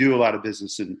actually, we do a lot of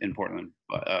business in Portland,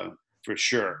 for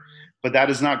sure. But that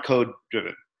is not code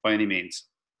driven by any means.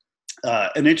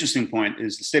 An interesting point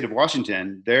is the state of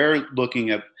Washington. They're looking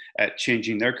at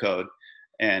changing their code.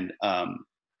 And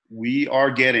we are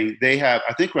getting, they have,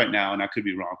 I think right now, and I could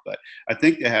be wrong, but I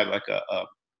think they have like a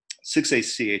 6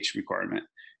 ACH requirement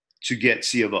to get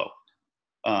C of O.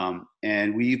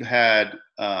 And we've had,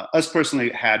 us personally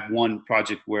had one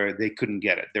project where they couldn't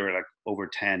get it. There were like over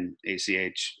 10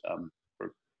 ACH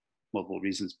for multiple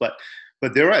reasons, but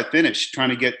they're at finish trying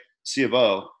to get C of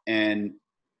O, and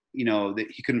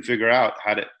he couldn't figure out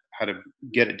how to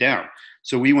get it down.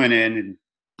 So we went in and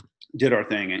did our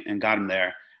thing and got him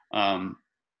there.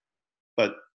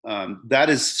 But that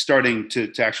is starting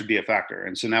to actually be a factor.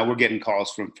 And so now we're getting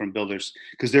calls from builders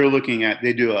because they're looking at,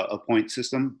 they do a point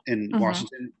system in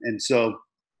Washington. And so,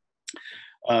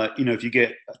 if you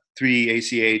get 3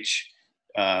 ACH,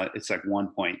 it's like 1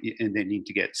 point, and they need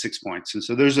to get 6 points. And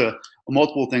so there's a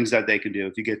multiple things that they can do.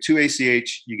 If you get 2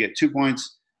 ACH, you get 2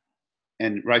 points,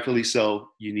 and rightfully so,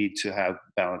 you need to have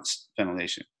balanced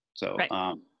ventilation. So right.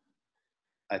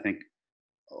 I think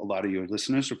a lot of your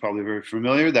listeners are probably very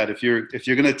familiar that if you're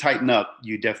going to tighten up,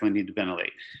 you definitely need to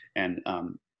ventilate. And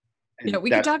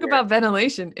we can talk about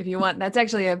ventilation if you want. That's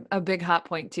actually a big hot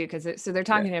point too, because so they're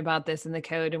talking about this in the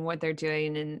code and what they're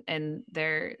doing, and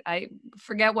they're, I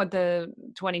forget what the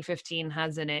 2015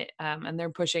 has in it, and they're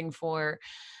pushing for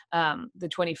the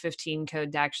 2015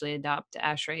 code to actually adopt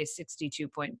ASHRAE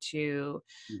 62.2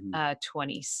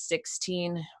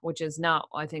 2016, which is not,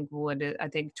 I think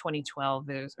 2012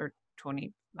 is, or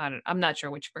 20, I'm not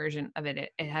sure which version of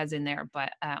it has in there,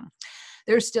 but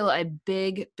there's still a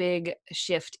big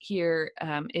shift here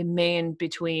in Maine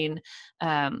between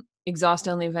exhaust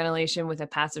only ventilation with a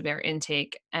passive air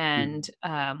intake and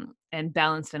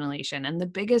balanced ventilation. And the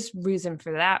biggest reason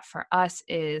for that for us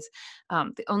is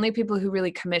the only people who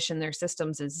really commission their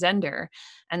systems is Zehnder,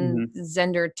 and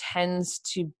Zehnder tends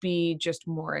to be just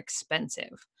more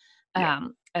expensive.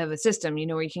 Of a system,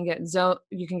 where you can get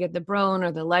the Broan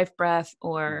or the Life Breath,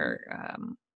 or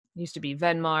used to be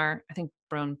Venmar. I think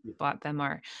Broan bought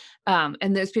Venmar.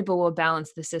 And those people will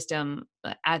balance the system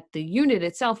at the unit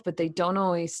itself, but they don't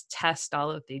always test all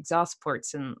of the exhaust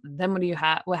ports. And then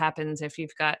what happens if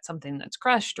you've got something that's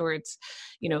crushed, or it's,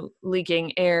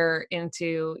 leaking air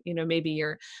into, maybe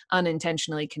your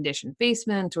unintentionally conditioned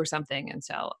basement or something. And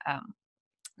so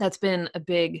that's been a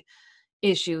big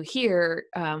issue here,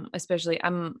 especially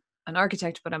I'm an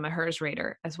architect, but I'm a HERS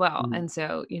rater as well. And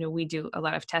so, we do a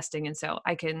lot of testing. And so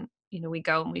I can, we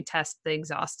go and we test the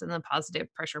exhaust and the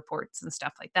positive pressure ports and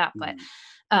stuff like that. But,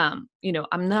 I'm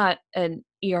not an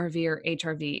ERV or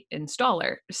HRV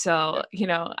installer. So,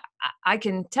 I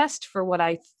can test for what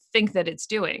I think that it's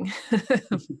doing.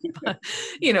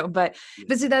 but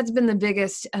see, that's been the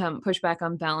biggest pushback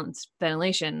on balanced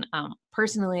ventilation.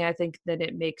 Personally, I think that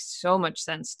it makes so much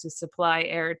sense to supply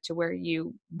air to where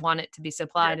you want it to be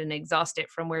supplied and exhaust it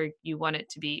from where you want it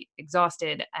to be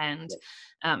exhausted, and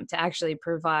to actually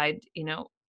provide,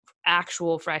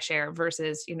 actual fresh air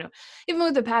versus, even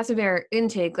with the passive air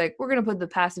intake, like we're going to put the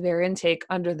passive air intake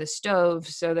under the stove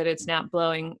so that it's not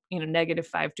blowing,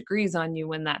 -5 degrees on you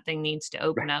when that thing needs to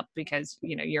open up because,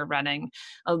 you're running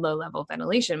a low level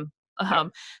ventilation.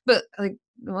 But like,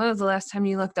 when was the last time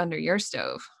you looked under your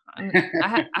stove?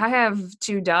 I have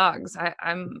 2 dogs.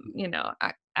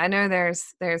 I know there's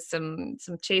some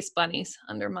chase bunnies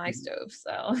under my stove.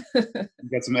 So you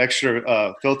got some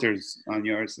extra filters on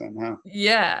yours then, huh?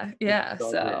 Yeah.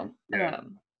 So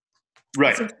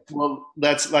right. Well,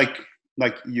 that's like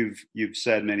you've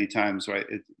said many times, right?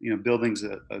 Building's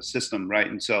a system, right?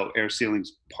 And so air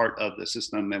sealing's part of the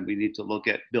system, and we need to look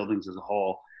at buildings as a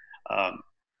whole.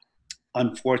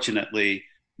 Unfortunately,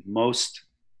 most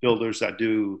builders that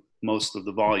do most of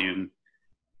the volume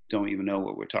don't even know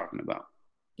what we're talking about.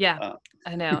 Yeah,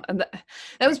 I know. And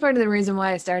that was part of the reason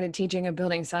why I started teaching a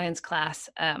building science class.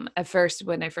 At first,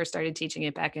 when I first started teaching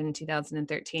it back in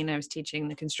 2013, I was teaching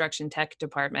the construction tech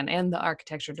department and the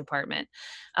architecture department.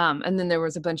 And then there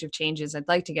was a bunch of changes. I'd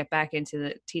like to get back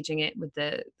into teaching it with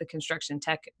the construction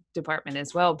tech department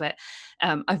as well. But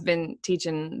I've been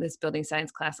teaching this building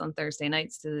science class on Thursday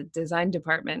nights to the design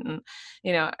department. And,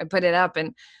 I put it up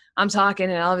and I'm talking,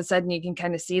 and all of a sudden you can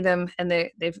kind of see them, and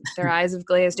their eyes have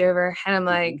glazed over, and I'm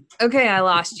like, okay, I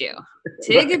lost you.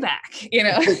 Take it back,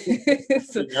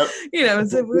 So,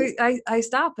 I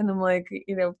stop, and I'm like,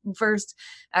 first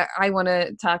I want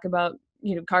to talk about,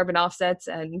 carbon offsets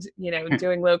and,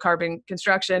 doing low carbon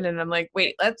construction. And I'm like,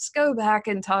 wait, let's go back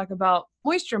and talk about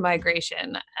moisture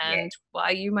migration and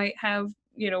why you might have,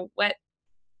 wet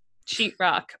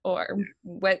sheetrock or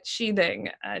wet sheathing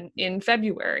in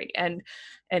February and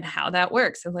how that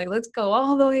works. And like, let's go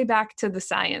all the way back to the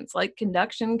science, like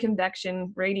conduction,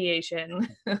 convection, radiation,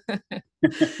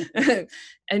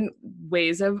 and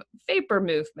ways of vapor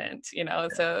movement,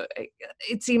 so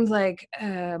it seems like,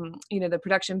 the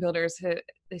production builders,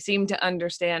 they seem to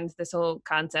understand this whole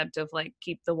concept of like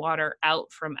keep the water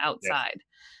out from Yes. outside.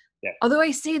 Yeah. Although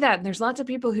I say that, and there's lots of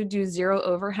people who do zero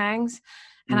overhangs,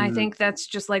 and I Mhm. think that's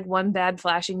just like one bad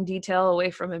flashing detail away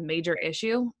from a major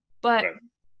issue. But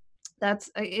Right.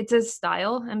 it's a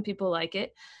style, and people like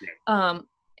it. Yeah. Um,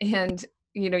 and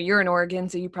you're in Oregon,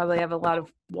 so you probably have a lot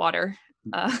of water.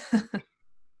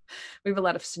 We have a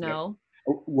lot of Yeah. snow.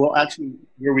 Well, actually,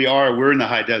 where we are, we're in the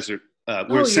high desert. We're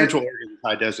Oh, you're. Central Oregon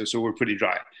high desert, so we're pretty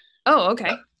dry. Oh,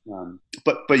 okay.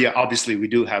 But yeah, obviously we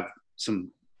do have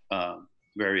some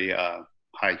very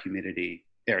high humidity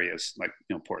areas like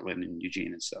Portland and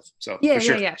Eugene and stuff. So Yeah, for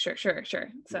yeah, sure. yeah, sure.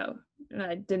 So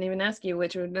I didn't even ask you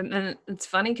which would, and it's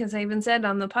funny because I even said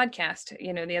on the podcast,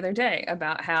 the other day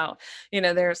about how,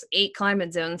 there's 8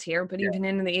 climate zones here, but Yeah. even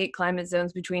in the 8 climate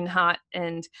zones between hot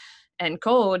and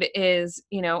cold is,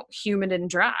 humid and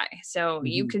dry. So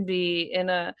you Mm-hmm. could be in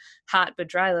a hot but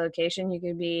dry location, you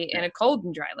could be in a cold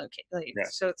and dry location. Like, Yeah.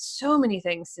 so it's so many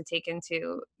things to take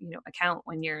into, account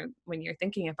when you're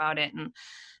thinking about it.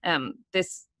 And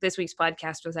this week's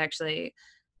podcast was actually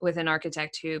with an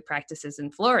architect who practices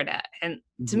in Florida. And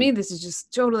to Mm-hmm. me, this is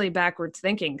just totally backwards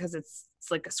thinking because it's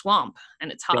like a swamp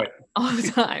and it's hot Right. all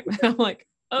the time. And I'm like,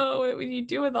 oh, what would you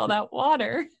do with all that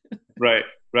water? Right.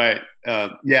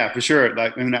 Yeah, for sure.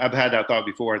 Like, I mean, I've had that thought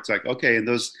before. It's like, okay, in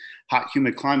those hot,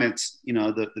 humid climates,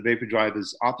 the vapor drive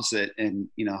is opposite, and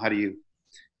how do you,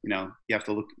 you have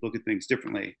to look at things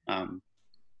differently.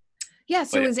 Yeah.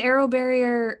 So But is aero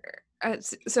barrier?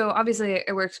 So obviously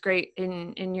it works great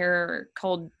in your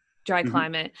cold, dry Mhm.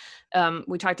 climate.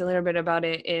 We talked a little bit about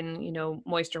it in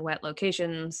moist or wet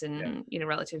locations Yeah. and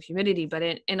relative humidity, but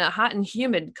in a hot and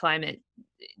humid climate,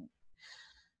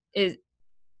 it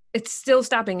it's still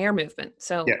stopping air movement.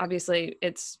 So Yeah. obviously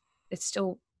it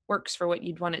still works for what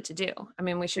you'd want it to do. I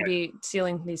mean, we should Right. be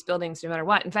sealing these buildings no matter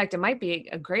what. In fact, it might be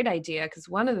a great idea because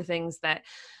one of the things that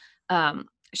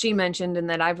she mentioned and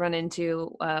that I've run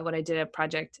into when I did a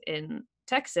project in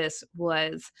Texas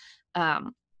was, like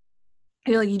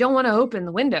you don't want to open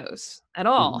the windows at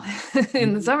all Mhm.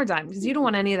 in the Mhm. summertime because you don't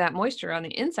want any of that moisture on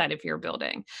the inside of your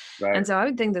building. Right. And so I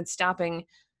would think that stopping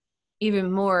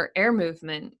even more air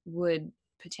movement would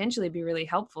potentially be really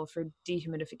helpful for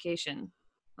dehumidification.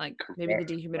 Like maybe the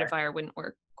Correct. Right. dehumidifier wouldn't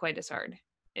work quite as hard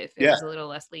if it Yeah. was a little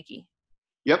less leaky.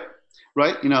 Yep.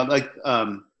 Right. Like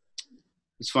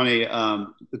it's funny.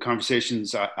 The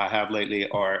conversations I have lately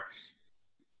are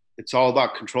it's all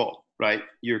about control, right?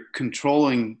 You're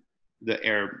controlling the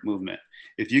air movement.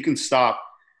 If you can stop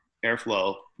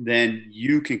airflow, then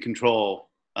you can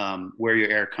control where your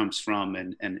air comes from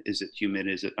and is it humid,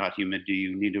 is it not humid, do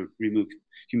you need to remove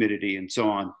humidity and so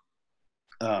on.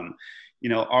 Um, you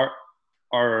know,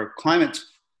 our climate's,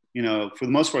 for the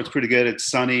most part, it's pretty good. It's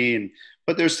sunny,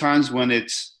 but there's times when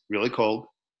it's really cold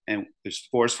and there's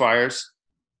forest fires.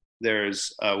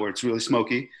 There's where it's really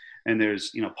smoky, and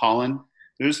there's pollen.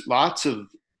 There's lots of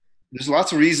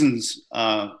reasons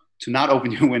to not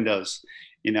open your windows.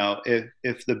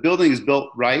 If the building is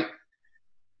built right,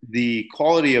 the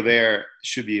quality of air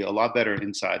should be a lot better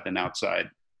inside than outside.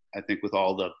 I think with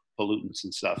all the pollutants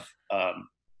and stuff.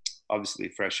 Obviously,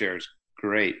 fresh air is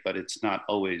great, but it's not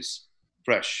always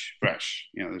fresh.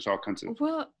 There's all kinds of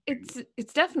Well,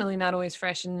 it's definitely not always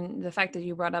fresh, and the fact that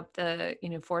you brought up the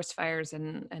forest fires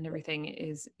and everything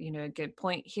is a good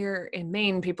point. Here in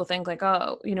Maine, people think like,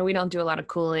 oh, we don't do a lot of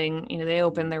cooling. They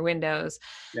open their windows.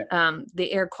 yeah.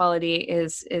 The air quality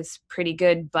is pretty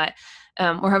good, but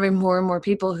we're having more and more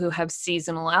people who have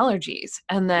seasonal allergies,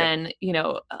 and Yeah. then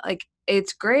like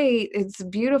it's great, it's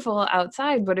beautiful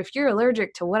outside, but if you're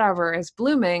allergic to whatever is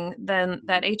blooming, then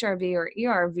that HRV or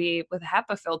ERV with a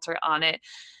HEPA filter on it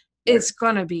Right. is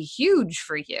going to be huge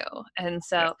for you. And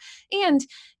Yeah. so, and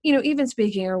even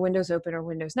speaking, are windows open or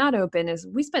windows not open, is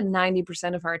we spend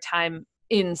 90% of our time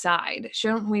inside.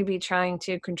 Shouldn't we be trying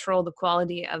to control the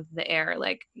quality of the air?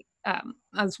 Like,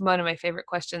 that's one of my favorite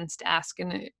questions to ask.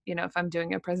 And if I'm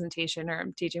doing a presentation or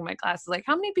I'm teaching my classes, like,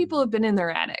 how many people have been in their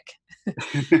attic?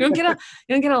 You don't get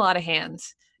a lot of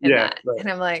hands in Yeah. that. Right. And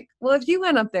I'm like, well, if you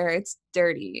went up there, it's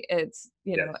dirty. It's,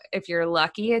 Yeah. if you're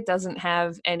lucky, it doesn't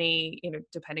have any,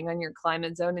 depending on your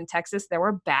climate zone. In Texas, there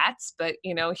were bats, but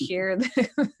here,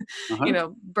 Uh-huh.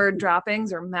 bird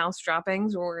droppings or mouse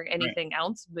droppings or Right. anything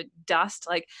else, but dust,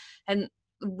 like, and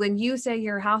when you say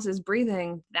your house is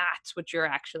breathing, that's what you're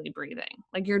actually breathing.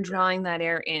 Like you're drawing that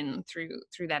air in through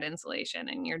that insulation,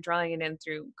 and you're drawing it in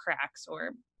through cracks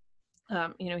or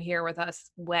here with us,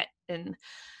 wet and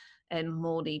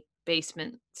moldy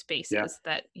basement Yeah. spaces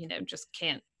that just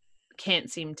can't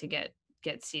seem to get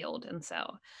get sealed. And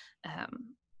so,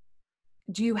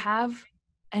 do you have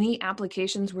any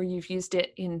applications where you've used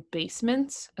it in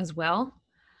basements as well?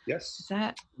 Is Yes.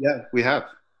 that Yeah, we have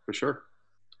for sure.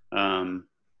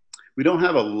 We don't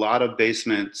have a lot of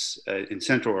basements in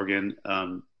Central Oregon.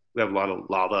 We have a lot of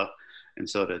lava, and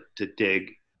so to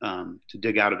dig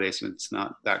out a basement, it's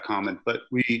not that common. But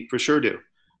we for sure do.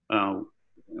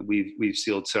 We've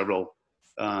sealed several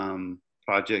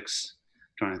projects. I'm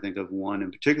trying to think of one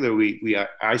in particular. We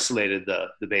isolated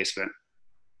the basement.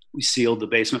 We sealed the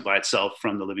basement by itself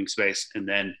from the living space, and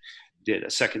then did a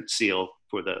second seal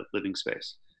for the living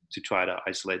space to try to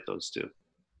isolate those two.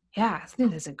 Yeah, I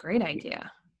think that's a great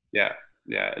idea. Yeah,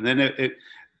 yeah, and then it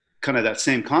kind of that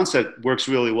same concept works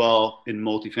really well in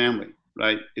multifamily,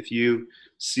 right? If you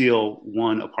seal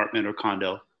one apartment or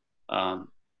condo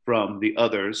from the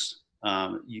others,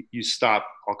 you stop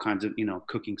all kinds of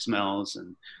cooking smells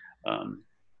and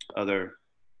other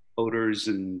odors,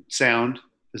 and sound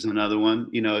is another one.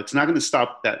 It's not going to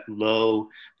stop that low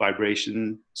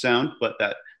vibration sound, but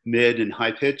that mid and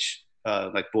high pitch,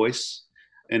 like voice,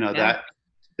 Yeah.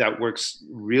 that works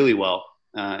really well.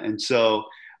 And so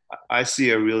I see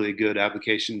a really good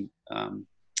application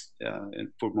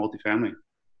for multifamily.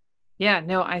 Yeah,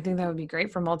 no, I think that would be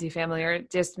great for multifamily. Or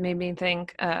it just made me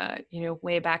think,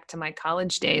 way back to my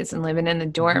college days and living in the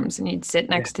dorms, and you'd sit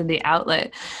Yeah. next to the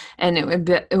outlet, and it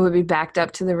would be backed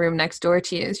up to the room next door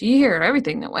to you. So you hear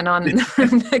everything that went on in the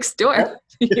room next door to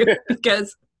you,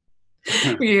 because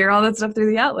you hear all that stuff through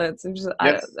the outlets.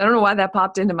 I Yes. don't know why that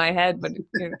popped into my head, but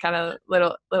kind of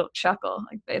little chuckle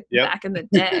like Yep. back in the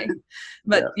day.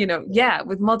 But Yeah.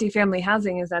 with multifamily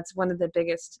housing, is that's one of the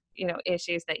biggest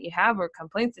issues that you have, or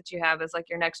complaints that you have, is like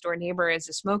your next door neighbor is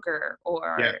a smoker,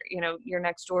 Yeah. or your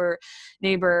next door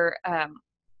neighbor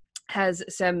has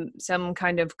some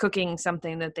kind of cooking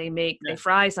something that they make. Yeah. They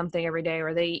fry something every day,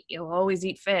 or they always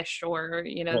eat fish, or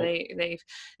Right.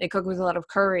 they cook with a lot of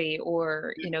curry,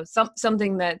 or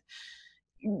something that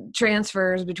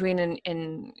transfers between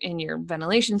in your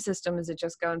ventilation system. Is it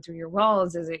just going through your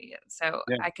walls? Is it so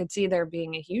Yeah. I could see there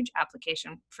being a huge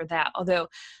application for that. Although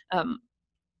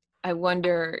I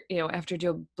wonder, after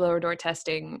doing blower door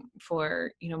testing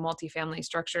for multifamily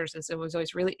structures, is it was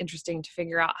always really interesting to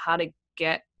figure out how to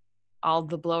get all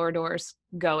the blower doors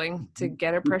going to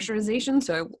get a pressurization.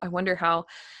 So I wonder how,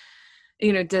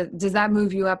 does that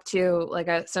move you up to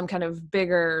like some kind of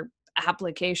bigger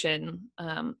application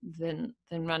than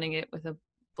running it with a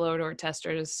blower door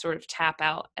tester to sort of tap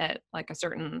out at like a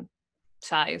certain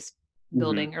size Mm-hmm.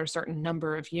 building or a certain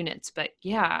number of units. But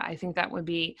yeah, I think um,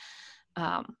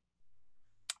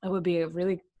 that would be a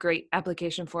really great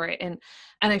application for it. And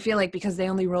I feel like because they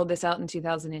only rolled this out in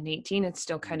 2018, it's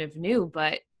still kind of new,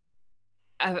 but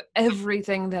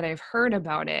everything that I've heard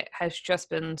about it has just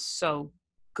been so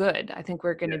good. I think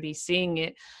we're going to Yeah. be seeing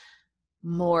it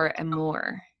more and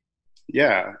more.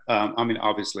 Yeah. I mean,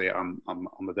 obviously, I'm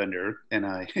a vendor, and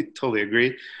I totally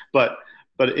agree. But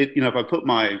if I put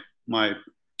my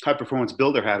high performance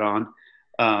builder hat on,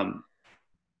 um,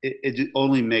 it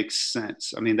only makes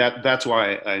sense. I mean, that's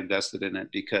why I invested in it,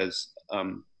 because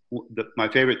my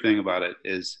favorite thing about it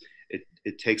is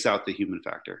it takes out the human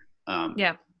factor.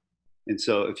 Yeah. And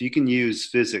so if you can use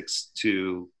physics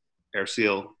to air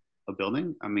seal a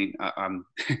building, I mean, I'm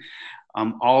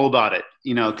all about it,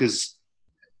 because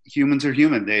humans are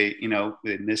human. They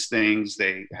miss things.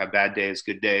 They have bad days,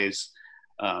 good days.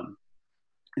 Um,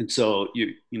 and so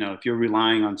if you're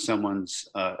relying on someone's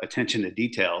attention to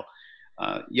detail,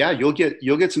 yeah, you'll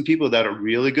get some people that are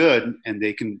really good, and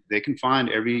they can find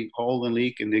every hole and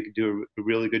leak, and they can do a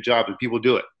really good job, and people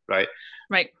do it, right?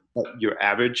 Right. But your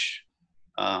average,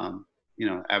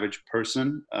 average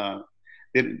person,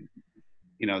 they,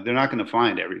 they're not going to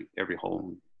find every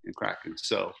hole and crack. And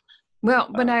so, Well,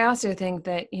 but I also think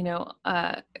that,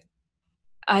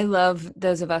 I love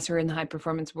those of us who are in the high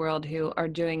performance world who are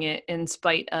doing it in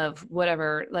spite of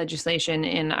whatever legislation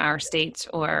in our states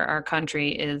or our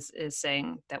country is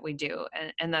saying that we do.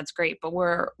 And that's great, but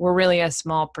we're really a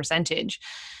small percentage.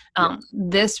 yes,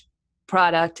 This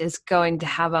product is going to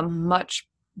have a much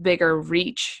bigger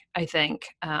reach, I think,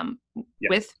 yes,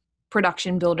 with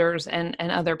production builders and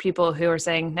other people who are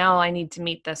saying, now I need to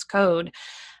meet this code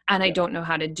and I yeah, don't know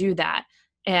how to do that.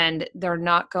 And they're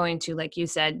not going to, like you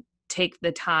said, take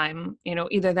the time,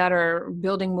 either that or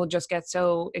building will just get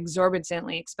so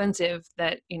exorbitantly expensive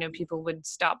that, people would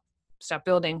stop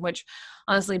building, which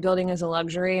honestly, building is a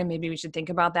luxury and maybe we should think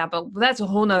about that, but that's a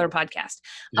whole nother podcast.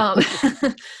 But,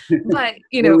 Well,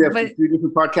 we have but three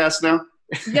different podcasts now.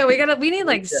 Yeah, we need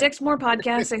like Yeah. 6 more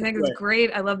podcasts. I think it's Right.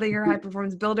 great. I love that you're a high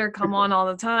performance builder. Come on all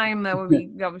the time. That would be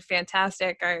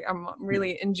fantastic. I'm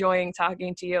really enjoying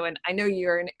talking to you. And I know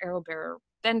you're an ArrowBearer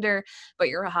vendor, but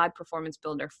you're a high performance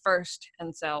builder first.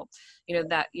 And so,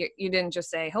 that you didn't just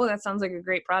say, oh, that sounds like a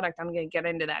great product, I'm going to get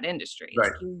into that industry. It's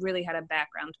Right. like you really had a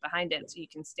background behind it, so you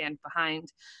can stand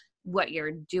behind what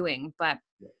you're doing. But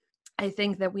I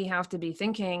think that we have to be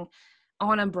thinking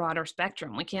on a broader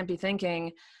spectrum. We can't be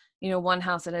thinking, one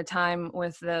house at a time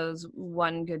with those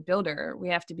one good builder. We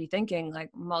have to be thinking like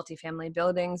multifamily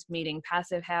buildings, meeting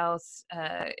passive house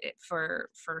for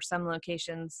some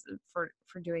locations for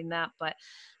doing that, but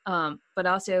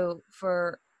also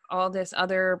for all this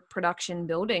other production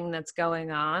building that's going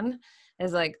on.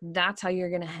 Is like, that's how you're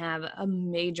going to have a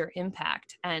major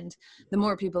impact. And the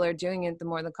more people are doing it, the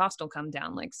more the cost will come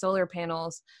down. Like solar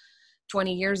panels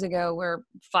 20 years ago were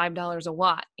 $5 a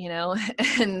watt,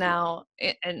 and now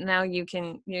you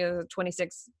can,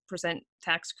 26%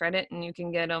 tax credit, and you can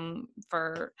get them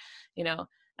for,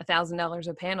 $1,000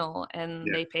 a panel, and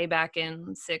Yeah. they pay back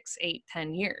in 6, 8,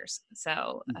 10 years.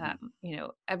 So,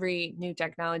 every new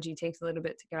technology takes a little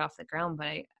bit to get off the ground,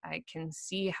 but I can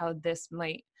see how this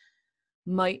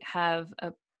might have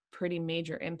a pretty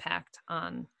major impact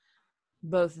on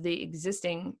both the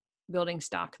existing building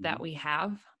stock that we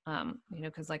have,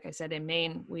 because like I said, in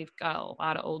Maine, we've got a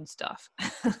lot of old stuff.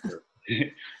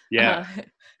 Yeah. uh,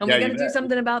 and Yeah, we got you to do bet.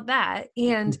 something about that.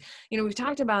 And, we've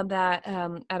talked about that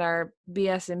at our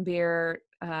BS and Beer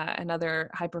and other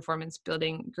high performance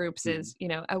building groups is,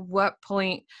 at what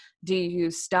point do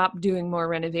you stop doing more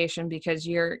renovation because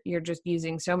you're just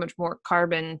using so much more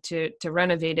carbon to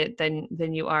renovate it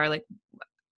than you are, like,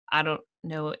 I don't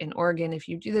know in Oregon if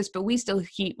you do this, but we still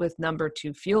heat with number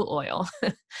 2 fuel oil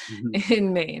Mhm.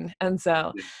 in Maine. And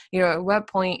so, at what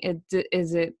point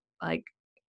is it like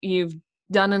you've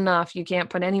done enough, you can't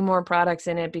put any more products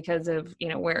in it because of,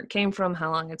 where it came from,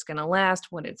 how long it's going to last,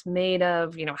 what it's made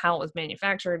of, how it was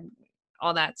manufactured,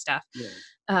 all that stuff,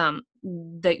 Yeah.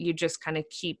 that you just kind of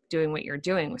keep doing what you're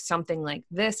doing. With something like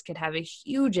this could have a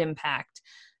huge impact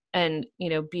and,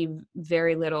 be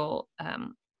very little,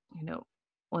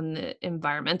 on the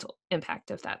environmental impact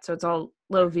of that. So it's all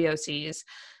low VOCs.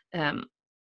 Um,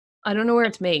 I don't know where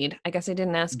it's made. I guess I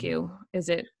didn't ask Mhm. you. Is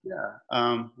it?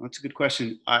 Yeah, that's a good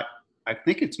question. I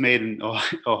think it's made in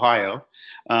Ohio.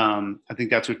 I think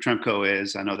that's where Tremco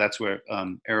is. I know that's where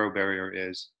Aero Barrier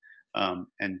is,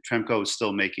 and Tremco is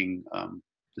still making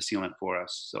the sealant for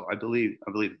us. So I believe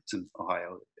it's in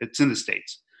Ohio. It's in the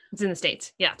States. It's in the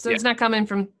States. Yeah. So Yeah, it's not coming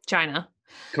from China.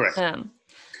 correct. Um,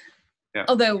 Yeah,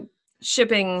 although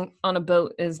shipping on a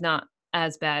boat is not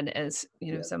as bad as,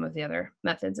 yeah, some of the other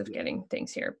methods of yeah, getting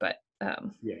things here. But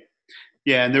yeah,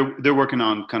 yeah. And they're working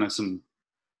on kind of some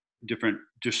different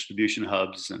distribution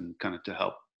hubs and kind of to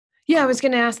help. yeah, I was Um,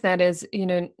 going to ask that is,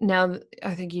 now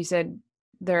I think you said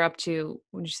they're up to,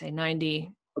 what did you say,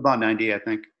 90? about 90, I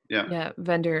think. Yeah, Yeah,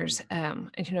 vendors, and,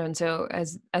 and so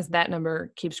as that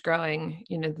number keeps growing,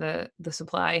 the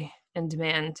supply and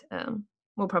demand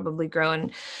will probably grow,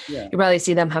 and yeah, you probably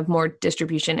see them have more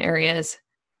distribution areas.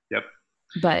 yep.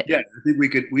 But Yeah, I think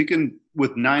we can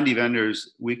with 90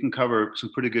 vendors, we can cover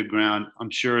some pretty good ground. I'm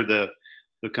sure the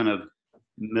kind of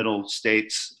middle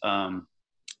states, I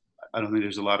don't think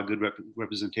there's a lot of good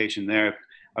representation there.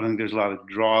 I don't think there's a lot of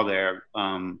draw there,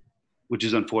 which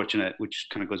is unfortunate, which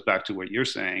kind of goes back to what you're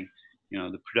saying,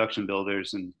 the production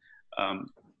builders. And um,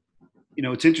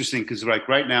 it's interesting because like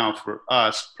right now for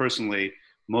us personally,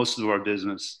 most of our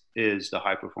business is the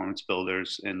high performance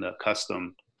builders and the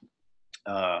custom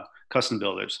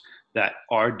builders that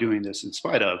are doing this in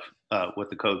spite of what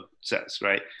the code says,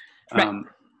 right? right, Um,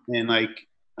 and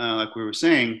like we were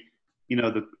saying,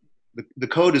 the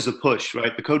code is a push,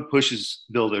 right? The code pushes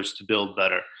builders to build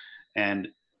better, and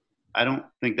I don't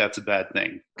think that's a bad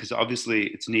thing because obviously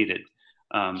it's needed.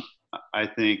 Um, I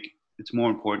think it's more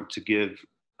important to give.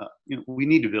 We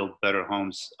need to build better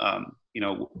homes.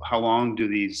 How long do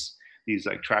these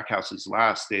like track houses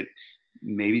last? They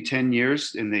maybe 10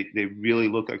 years, and they really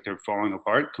look like they're falling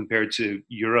apart compared to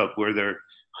Europe where they're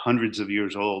hundreds of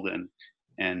years old. And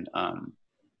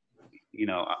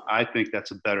I think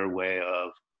that's a better way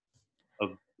of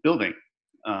building.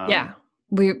 yeah. Um,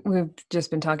 We've just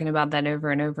been talking about that over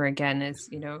and over again. Is,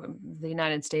 the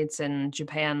United States and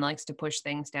Japan likes to push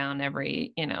things down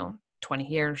every, 20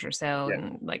 years or so. yeah.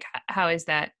 And like, how is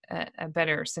that a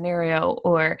better scenario?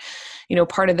 Or,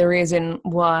 part of the reason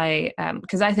why,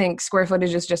 because I think square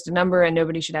footage is just a number and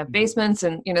nobody should have Mhm. basements.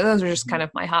 And, those are just Mhm. kind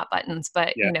of my hot buttons.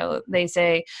 But, Yeah. they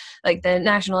say like the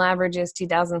national average is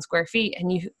 2,000 square feet.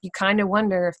 And you kind of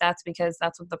wonder if that's because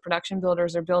that's what the production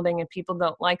builders are building and people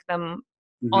don't like them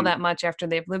all Hmm. that much after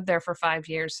they've lived there for 5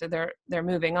 years. So they're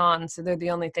moving on. So they're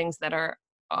the only things that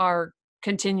are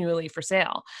continually for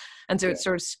sale. And so Yeah. it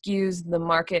sort of skews the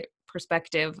market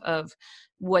perspective of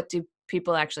what do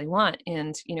people actually want.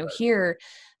 And, here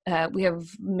we have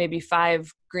maybe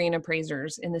 5 green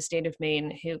appraisers in the state of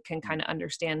Maine who can kind of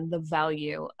understand the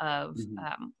value of,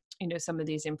 Hmm. some of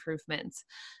these improvements.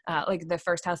 Like the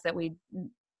first house that we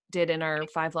did in our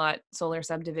 5 lot solar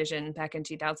subdivision back in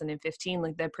 2015,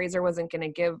 like the appraiser wasn't going to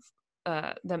give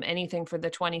them anything for the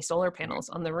 20 solar panels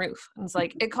on the roof. And it's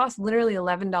like, it costs literally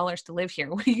 $11 to live here.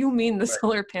 What do you mean the Right.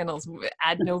 solar panels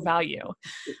add no value?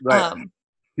 Right. Um,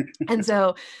 and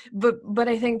so, but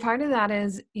I think part of that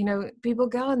is, people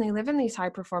go and they live in these high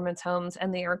performance homes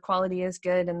and the air quality is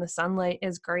good and the sunlight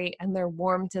is great and they're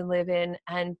warm to live in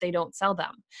and they don't sell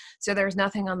them. So there's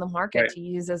nothing on the market Right. to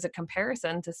use as a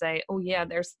comparison to say, oh yeah,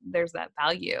 there's that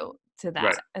value to Right.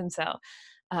 that. And so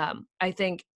I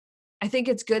think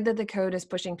it's good that the code is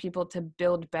pushing people to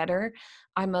build better.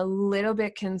 I'm a little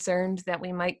bit concerned that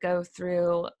we might go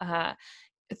through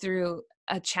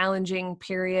a challenging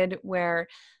period where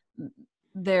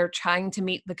they're trying to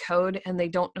meet the code and they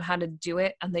don't know how to do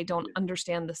it and they don't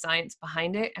understand the science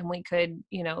behind it. And we could,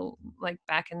 like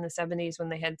back in the 70s when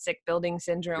they had sick building Yeah.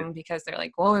 syndrome because they're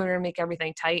like, well, we're going to make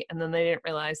everything tight. And then they didn't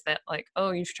realize that, like,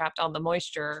 oh, you've trapped all the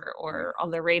moisture Right. or all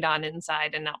the radon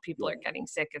inside and now people Yeah. are getting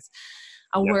sick.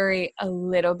 I Yeah. worry a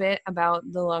little bit about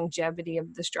the longevity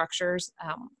of the structures.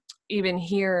 Even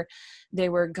here, they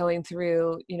were going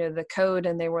through, the code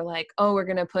and they were like, oh, we're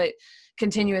going to put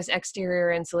continuous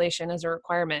exterior insulation as a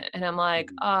requirement. And I'm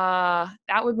like, Mhm.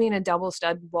 that would mean a double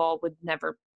stud wall would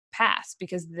never pass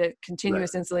because the Right.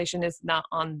 continuous insulation is not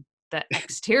on the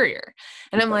exterior.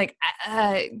 And I'm Yeah. like,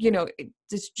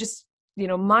 it's just,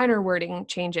 minor wording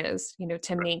changes,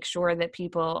 to Right. make sure that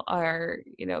people are,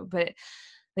 but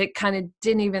they kind of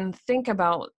didn't even think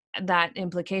about that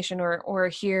implication or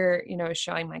here,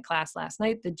 showing my class last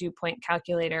night, the dew point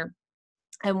calculator,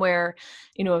 and where,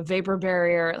 a vapor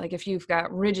barrier, like if you've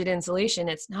got rigid insulation,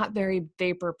 it's not very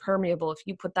vapor permeable. If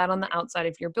you put that on the outside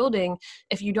of your building,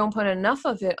 if you don't put enough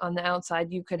of it on the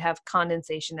outside, you could have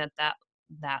condensation at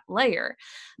that layer.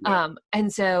 Yeah.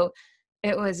 And so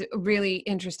it was really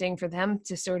interesting for them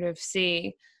to sort of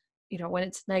see, when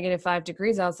it's -5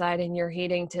 degrees outside and you're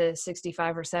heating to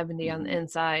 65 or 70 on the Mhm.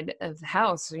 inside of the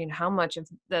house, how much of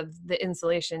the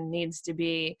insulation needs to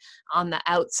be on the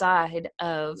outside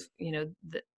of,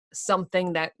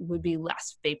 something that would be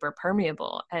less vapor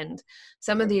permeable. And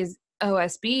some of Right. these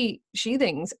OSB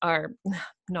sheathings are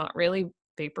not really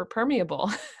vapor permeable.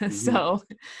 Mhm. So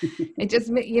it just,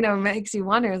 makes you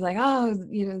wonder, it's like, oh,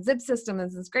 zip system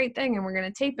is this great thing and we're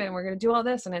going to tape it and we're going to do all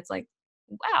this. And it's like,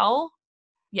 well,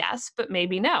 yes, but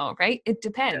maybe no, right? It Yeah.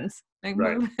 depends. Like,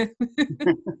 Right.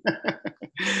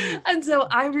 and so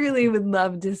I really would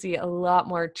love to see a lot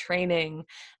more training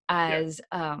Yeah.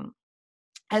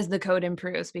 as the code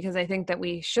improves, because I think that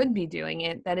we should be doing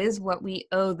it. That is what we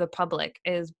owe the public,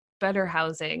 is better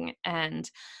housing, and,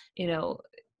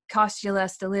 costs you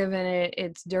less to live in it.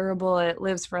 It's durable. It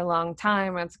lives for a long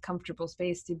time. It's a comfortable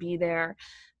space to be there.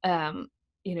 Um,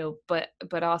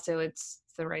 but also it's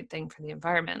the right thing for the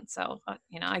environment. So,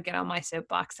 I get on my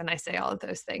soapbox and I say all of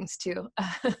those things too.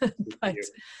 but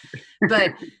Yeah.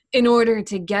 but in order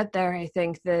to get there, I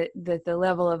think that the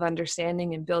level of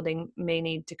understanding and building may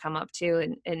need to come up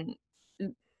too. And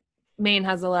Maine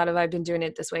has a lot of, I've been doing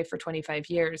it this way for 25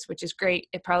 years, which is great.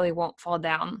 It probably won't fall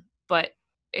down, but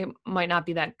it might not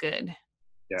be that good.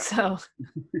 Yeah. So,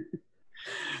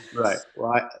 Right.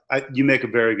 Well, you make a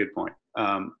very good point.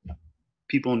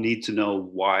 People need to know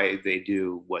why they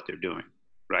do what they're doing,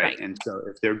 right? right. And so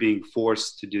if they're being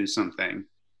forced to do something,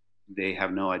 they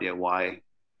have no idea why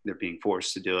they're being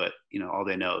forced to do it. All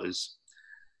they know is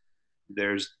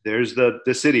there's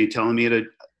the city telling me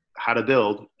how to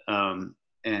build,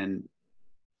 and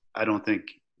I don't think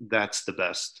that's the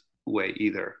best way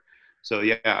either. So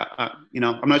yeah,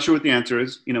 I'm not sure what the answer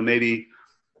is. Maybe,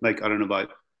 like, I don't know about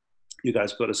you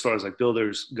guys, but as far as like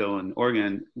builders go in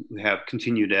Oregon, we have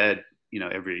continued ed,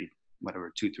 every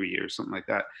whatever 2-3 years, something like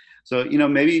that. So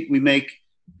maybe we make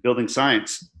building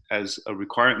science as a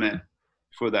requirement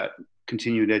for that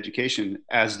continued education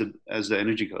as the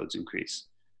energy codes increase.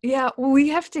 Yeah, we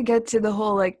have to get to the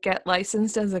whole like get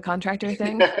licensed as a contractor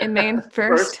thing in Maine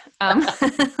First,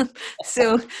 first.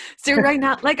 So so right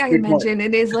now, like I good point. mentioned,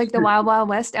 it is like the wild wild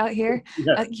west out here.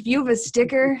 Yes, If you have a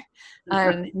sticker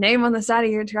name on the side of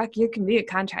your truck, you can be a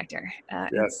contractor.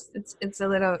 yes, It's a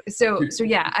little so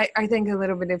yeah. I think a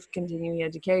little bit of continuing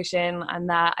education on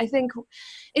that. I think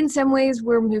in some ways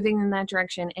we're moving in that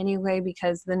direction anyway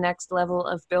because the next level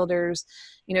of builders,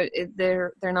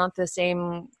 they're not the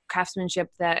same craftsmanship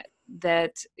that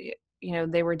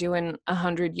they were doing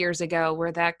 100 years ago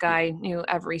where that guy knew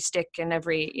every stick and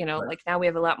every right. like now we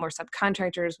have a lot more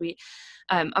subcontractors.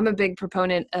 I'm a big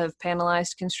proponent of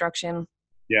panelized construction.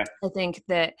 Yeah, I think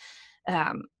that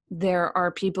there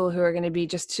are people who are going to be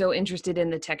just so interested in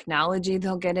the technology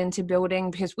they'll get into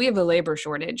building because we have a labor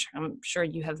shortage. I'm sure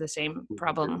you have the same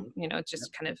problem. It's yeah,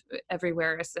 just kind of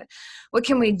everywhere. Is that what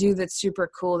can we do that's super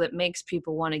cool that makes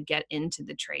people want to get into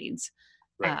the trades?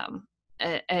 right. Um,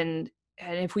 and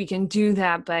if we can do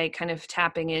that by kind of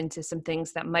tapping into some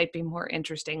things that might be more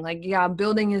interesting, like, yeah,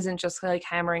 building isn't just like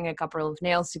hammering a couple of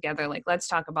nails together. Like, let's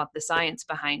talk about the science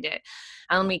behind it.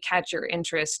 And let me catch your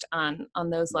interest on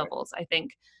those Right. levels.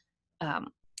 Um,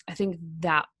 I think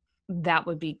that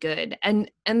would be good. And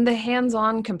the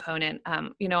hands-on component,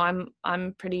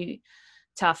 I'm pretty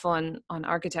tough on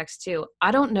architects too.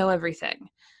 I don't know everything.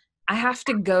 I have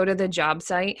to go to the job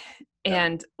site Yeah.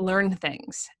 and learn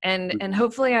things. And Mhm.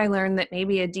 hopefully I learned that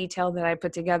maybe a detail that I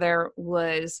put together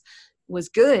was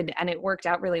good and it worked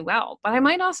out really well. But I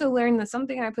might also learn that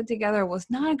something I put together was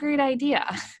not a great idea.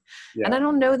 And Yeah, I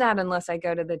don't know that unless I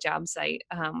go to the job site.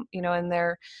 And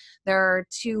there are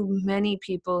too many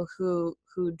people who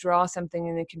draw something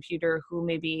in the computer who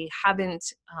maybe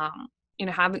haven't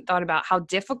thought about how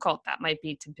difficult that might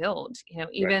be to build. right.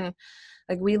 Even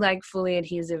like we like fully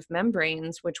adhesive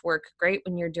membranes, which work great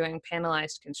when you're doing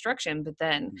panelized construction. But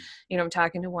then, Mm. I'm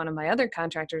talking to one of my other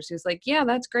contractors who's like, yeah,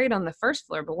 that's great on the first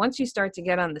floor. But once you start to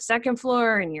get on the second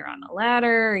floor and you're on a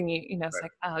ladder and it's Right,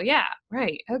 like, oh, yeah,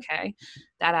 right. Okay.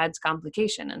 That adds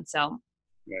complication. And so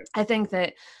right. I think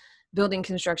that building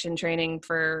construction training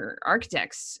for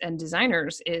architects and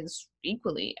designers is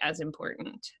equally as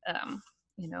important.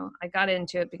 I got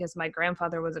into it because my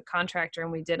grandfather was a contractor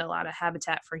and we did a lot of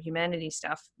Habitat for Humanity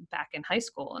stuff back in high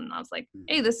school. And I was like, Mhm.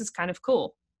 hey, this is kind of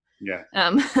cool. Yeah.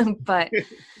 Um, but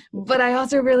but I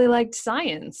also really liked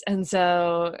science, and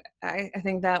so I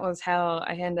think that was how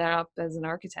I ended up as an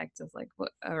architect, as like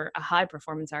what or a high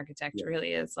performance architect Yeah.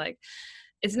 really is like.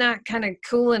 It's not kind of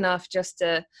cool enough just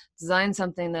to design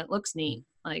something that looks neat.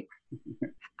 Like,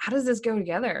 how does this go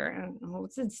together? And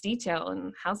what's its detail?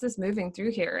 And how's this moving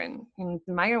through here? And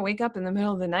am I gonna wake up in the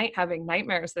middle of the night having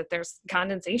nightmares that there's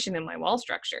condensation in my wall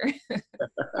structure?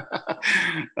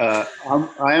 I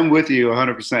am with you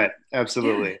 100%. Yeah,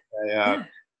 Absolutely. yeah.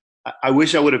 I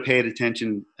wish I would have paid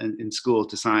attention in school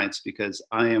to science because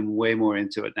I am way more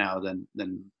into it now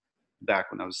than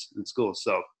back when I was in school.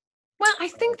 So, Well, I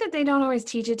think that they don't always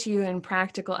teach it to you in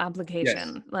practical yes,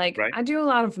 application. Like, right. I do a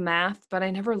lot of math, but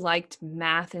I never liked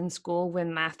math in school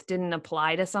when math didn't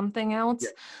apply to something Yeah. else.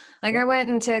 Like, Yeah. I went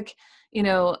and took,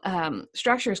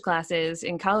 structures classes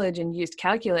in college and used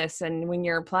calculus. And when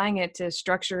you're applying it to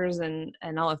structures and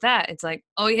all of that, it's like,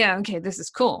 oh, yeah, okay, this is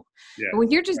cool. Yeah. But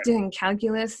when you're just Right. doing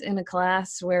calculus in a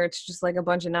class where it's just like a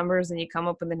bunch of numbers and you come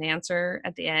up with an answer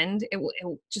at the end, it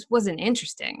just wasn't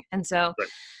interesting. And so, Right.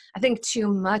 I think too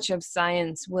much of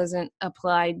science wasn't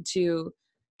applied to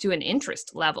an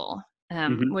interest level,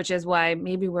 Hmm. which is why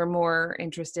maybe we're more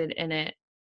interested in it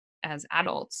as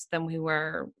adults than we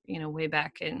were, way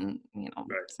back in,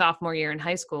 Right. sophomore year in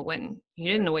high school when you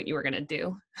didn't Right. know what you were going to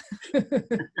do.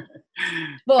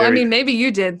 Well, I Very mean, maybe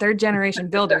you did. Third generation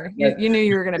builder. true. You knew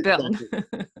you were going to build.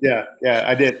 Exactly. Yeah. Yeah.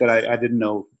 I did, but I didn't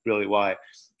know really why.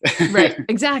 Right.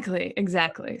 Exactly.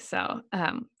 So,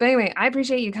 but anyway, I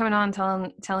appreciate you coming on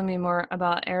telling me more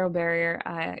about Aero Barrier.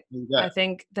 I Yeah.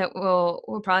 think that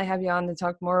we'll probably have you on to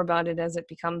talk more about it as it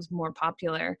becomes more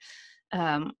popular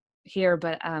um, here.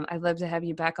 But I'd love to have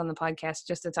you back on the podcast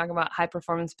just to talk about high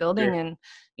performance Sure. building and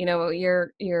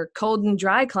your cold and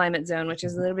dry climate zone, which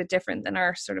is a little bit different than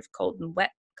our sort of cold and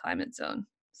wet climate zone.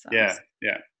 So, Yeah,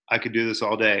 yeah. I could do this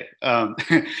all day.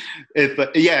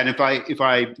 If yeah, and if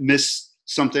I miss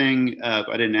something, if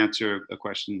I didn't answer a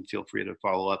question, feel free to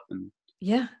follow up, and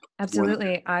Yeah, More than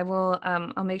absolutely. I will.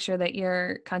 I'll make sure that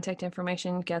your contact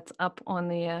information gets up on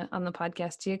the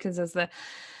podcast too. Because as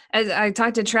I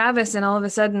talked to Travis, and all of a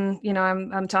sudden,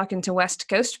 I'm talking to West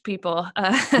Coast people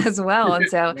as well, and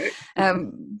so right?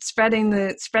 spreading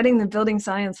the building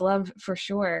science love for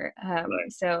sure.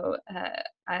 Right.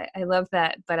 I love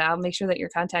that, but I'll make sure that your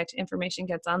contact information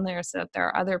gets on there, so if there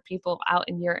are other people out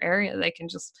in your area, they can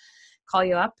just call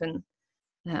you up. And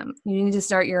you need to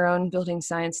start your own building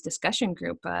science discussion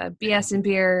group, BS and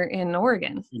Beer in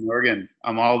Oregon. In Oregon,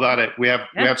 I'm all about it. We Yeah.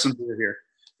 have some beer here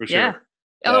for Yeah. sure.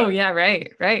 Oh, yeah,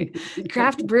 right, right.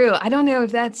 Craft brew. I don't know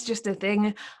if that's just a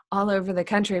thing all over the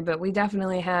country, but we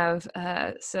definitely have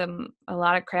a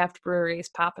lot of craft breweries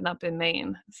popping up in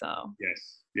Maine. So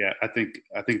Yes. Yeah. I think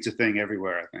it's a thing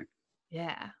everywhere. I think.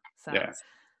 yeah. So Yeah.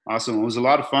 Awesome. It was a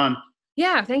lot of fun.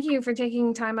 yeah, thank you for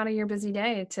taking time out of your busy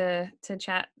day to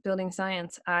chat building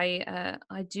science. I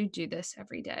do this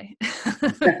every day for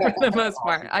the most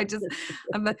part. I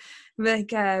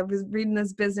was reading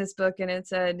this business book, and it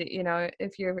said,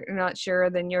 if you're not sure,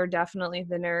 then you're definitely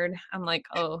the nerd. I'm like,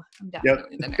 oh, I'm Yep.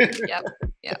 definitely the nerd.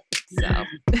 Yep. So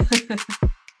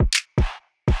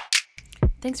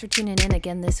thanks for tuning in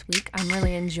again this week. I'm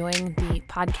really enjoying the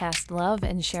podcast love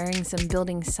and sharing some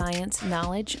building science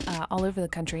knowledge all over the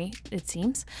country, it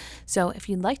seems. So if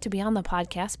you'd like to be on the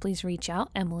podcast, please reach out,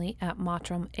 Emily at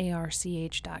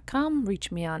mottrumarch.com.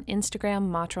 Reach me on Instagram,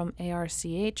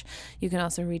 mottrumarch. You can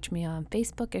also reach me on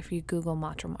Facebook if you Google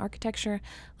Mottrum Architecture.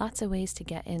 Lots of ways to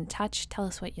get in touch. Tell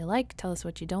us what you like, tell us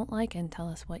what you don't like, and tell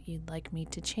us what you'd like me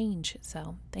to change.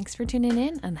 So thanks for tuning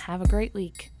in, and have a great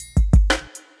week.